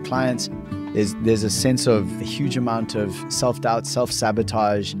experiences with my clients, there's a sense of a huge amount of self-doubt,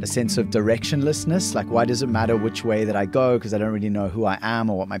 self-sabotage, a sense of directionlessness. Like, why does it matter which way that I go? Because I don't really know who I am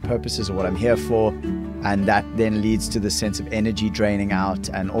or what my purpose is or what I'm here for. And that then leads to the sense of energy draining out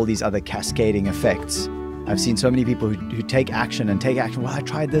and all these other cascading effects. I've seen so many people who take action. Well, I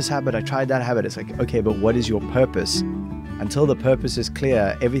tried this habit, I tried that habit. It's like, okay, but what is your purpose? Until the purpose is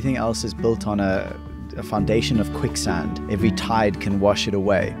clear, everything else is built on a foundation of quicksand. Every tide can wash it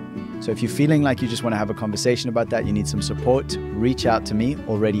away. So if you're feeling like you just want to have a conversation about that, you need some support, reach out to me,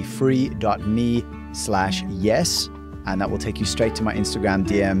 alreadyfree.me/yes, and that will take you straight to my Instagram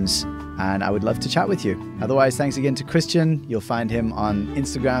DMs, and I would love to chat with you. Otherwise, thanks again to Christian. You'll find him on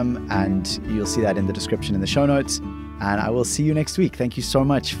Instagram, and you'll see that in the description in the show notes. And I will see you next week. Thank you so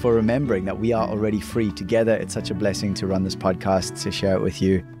much for remembering that we are already free together. It's such a blessing to run this podcast, to share it with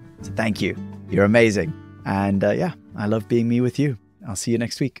you. So thank you. You're amazing. And I love being me with you. I'll see you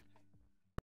next week.